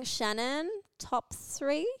think Shannon, top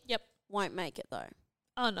 3. Yep. Won't make it though.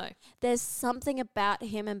 Oh, no. There's something about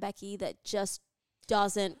him and Becky that just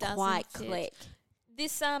doesn't quite fit. click.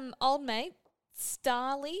 This old mate,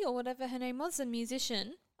 Starly, or whatever her name was, a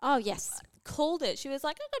musician, Oh, yes. called it. She was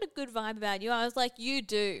like, I got a good vibe about you. I was like, you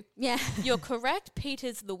do. Yeah. You're correct.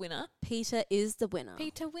 Peter's the winner. Peter is the winner.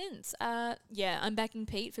 Peter wins. Yeah, I'm backing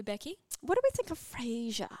Pete for Becky. What do we think of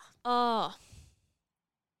Frasier? Oh,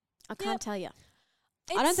 I can't Yep. tell you.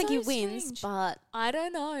 it's I don't think he so wins, strange. but I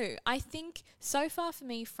don't know. I think so far for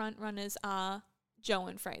me, front runners are Joe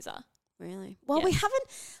and Fraser. really. Well, we Yes. haven't.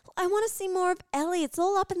 I want to see more of Ellie. It's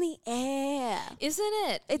all up in the air. Isn't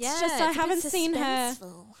it? It's Yeah, just I it's a bit haven't seen her.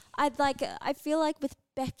 suspenseful. I feel like with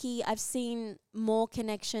Becky, I've seen more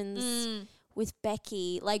connections with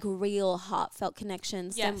Becky, like real heartfelt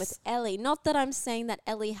connections than with Ellie. Not that I'm saying that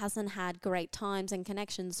Ellie hasn't had great times and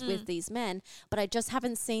connections with these men, but I just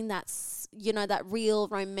haven't seen that, that real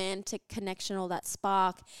romantic connection or that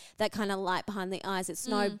spark, that kind of light behind the eyes. It's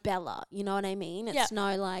no Bella, you know what I mean? It's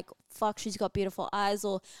no like, fuck, she's got beautiful eyes,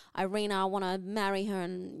 or Irina, I want to marry her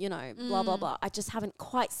and, blah, blah, blah. I just haven't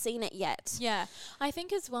quite seen it yet. Yeah, I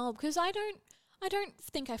think as well, because I don't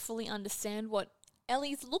think I fully understand what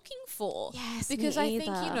Ellie's looking for. Yes, because me I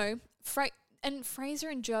think either. Fraser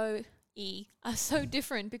and Joey are so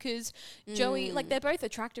different, because Joey, like, they're both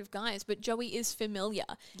attractive guys, but Joey is familiar.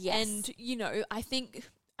 Yes. And I think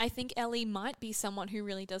Ellie might be someone who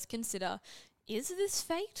really does consider, is this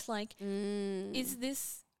fate? Like, is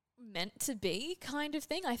this meant to be, kind of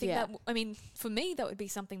thing? I think that for me, that would be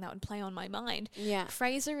something that would play on my mind. Yeah.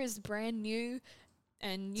 Fraser is brand new.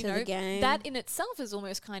 And, To the game. that in itself is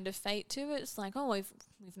almost kind of fate too. It's like, oh, we've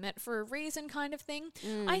met for a reason, kind of thing.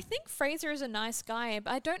 I think Fraser is a nice guy,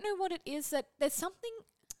 but I don't know what it is, that there's something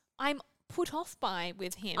I'm put off by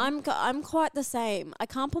with him. I'm quite the same. I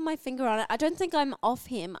can't put my finger on it. I don't think I'm off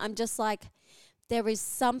him. I'm just like, there is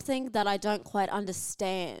something that I don't quite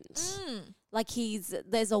understand. Like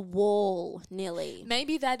there's a wall nearly.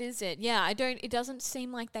 Maybe that is it. Yeah, it doesn't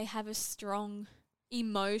seem like they have a strong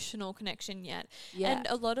emotional connection yet. Yeah. And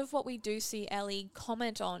a lot of what we do see Ellie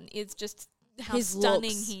comment on is just how His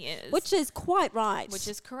stunning looks, he is. which is quite right. Which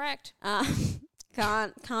is correct.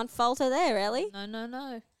 Can't falter there, Ellie.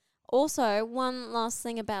 No. Also, one last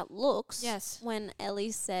thing about looks. Yes. When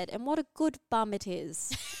Ellie said, and what a good bum it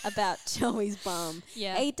is, about Joey's bum.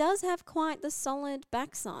 Yeah. He does have quite the solid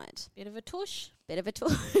backside. Bit of a tush. Bit of a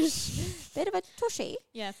tush. Bit of a tushy.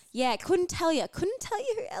 Yes. Yeah, couldn't tell you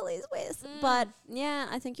who Ellie's with. But yeah,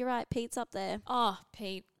 I think you're right. Pete's up there. Oh,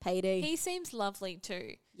 Pete. Petey. He seems lovely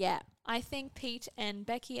too. Yeah. I think Pete and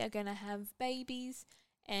Becky are going to have babies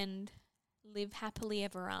and live happily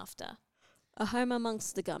ever after. A home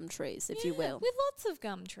amongst the gum trees, if you will. With lots of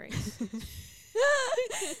gum trees.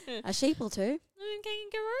 A sheep or two.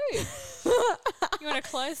 Kangaroo. You want a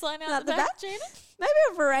clothesline out Out the the back, back? Gina? Maybe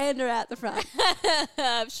a veranda out the front.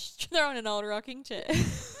 Throw on an old rocking chair.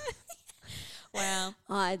 Wow.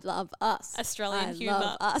 I love us. Australian I humour.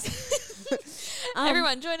 love us.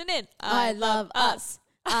 Everyone joining in. I love us.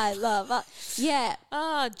 I love us. Yeah.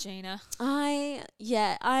 Oh, Gina. I'm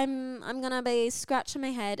gonna be scratching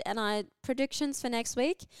my head, and predictions for next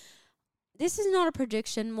week. This is not a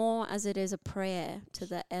prediction, more as it is a prayer to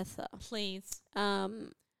the ether. Please.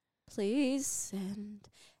 Please send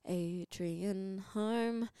Adrian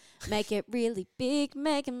home. Make it really big.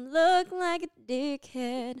 Make him look like a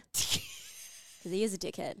dickhead. Because he is a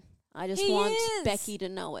dickhead. I just want Becky to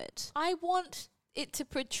know it. I want it to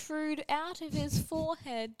protrude out of his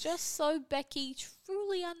forehead just so Becky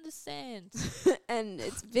truly understands. And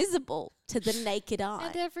it's visible to the naked eye.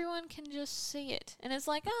 And everyone can just see it. And it's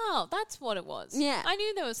like, oh, that's what it was. Yeah. I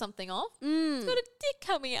knew there was something off. He's got a dick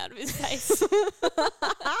coming out of his face.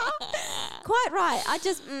 Quite right. I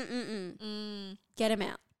just, get him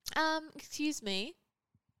out. Excuse me.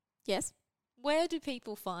 Yes. Where do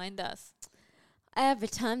people find us? Every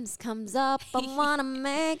time this comes up, I want to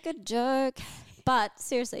make a joke. But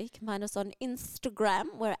seriously, you can find us on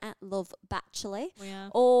Instagram. We're at Love Bachelor. We are.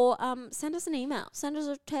 Or send us an email. Send us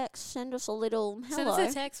a text. Send us a little hello. Send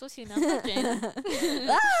us a text. What's your number, Jen? What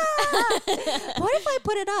if I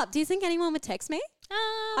put it up? Do you think anyone would text me?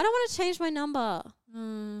 I don't want to change my number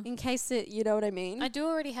in case it, you know what I mean? I do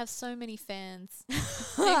already have so many fans.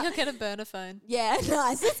 Maybe I'll get a burner phone. Yeah,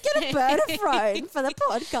 nice. Let's get a burner phone for the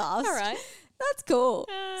podcast. All right. That's cool.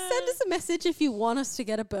 Send us a message if you want us to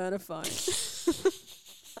get a burner phone. Send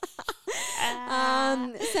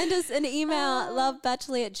us an email,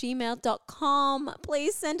 lovebachelor@gmail.com.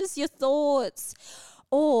 Please send us your thoughts.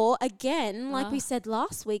 Or, again, like we said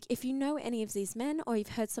last week, if you know any of these men, or you've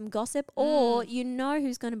heard some gossip, or you know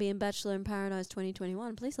who's going to be in Bachelor in Paradise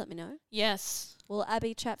 2021, please let me know. Yes. Will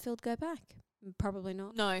Abby Chatfield go back? Probably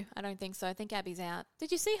not. No, I don't think so. I think Abby's out.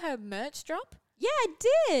 Did you see her merch drop? Yeah, I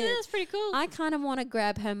did. Yeah, that's pretty cool. I kind of want to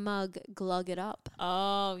grab her mug, glug it up.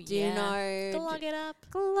 Oh, yeah. Do you know? Glug it up.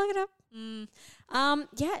 Glug it up.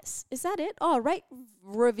 Yes. Is that it? Oh, rate,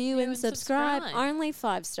 review, and subscribe. Only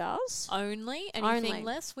 5 stars. Only. Anything Only.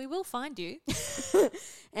 less, we will find you.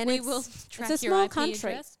 And we will track it's a your small IP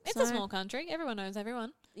country. address. It's a small country. Everyone knows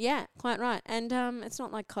everyone. Yeah, quite right. And it's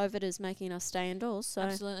not like COVID is making us stay indoors. So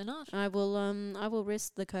Absolutely not. I will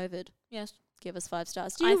risk the COVID. Yes. Give us 5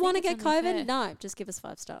 stars. Do I you think want to it's get only COVID? fair. No, just give us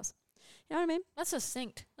 5 stars. You know what I mean? That's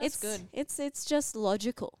succinct. That's good. It's just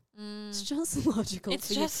logical. It's just logical.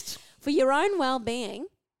 It's just for your own well-being.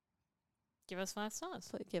 Give us 5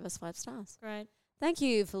 stars. Give us 5 stars. Great. Thank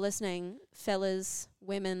you for listening, fellas,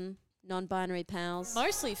 women, non-binary pals.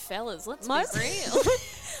 Mostly fellas. Let's be real.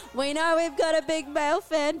 We know we've got a big male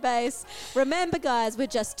fan base. Remember, guys, we're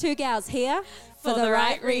just 2 gals here for the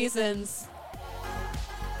right reasons.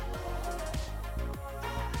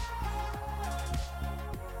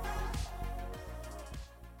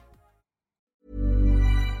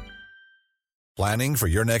 Planning for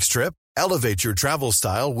your next trip? Elevate your travel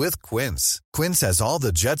style with Quince. Quince has all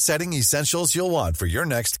the jet-setting essentials you'll want for your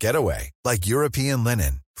next getaway, like European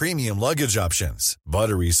linen, premium luggage options,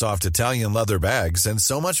 buttery soft Italian leather bags, and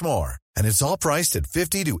so much more. And it's all priced at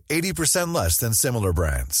 50 to 80% less than similar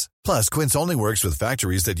brands. Plus, Quince only works with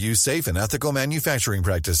factories that use safe and ethical manufacturing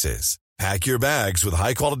practices. Pack your bags with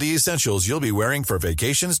high-quality essentials you'll be wearing for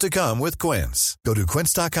vacations to come with Quince. Go to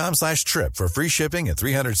quince.com/trip for free shipping and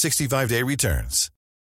 365-day returns.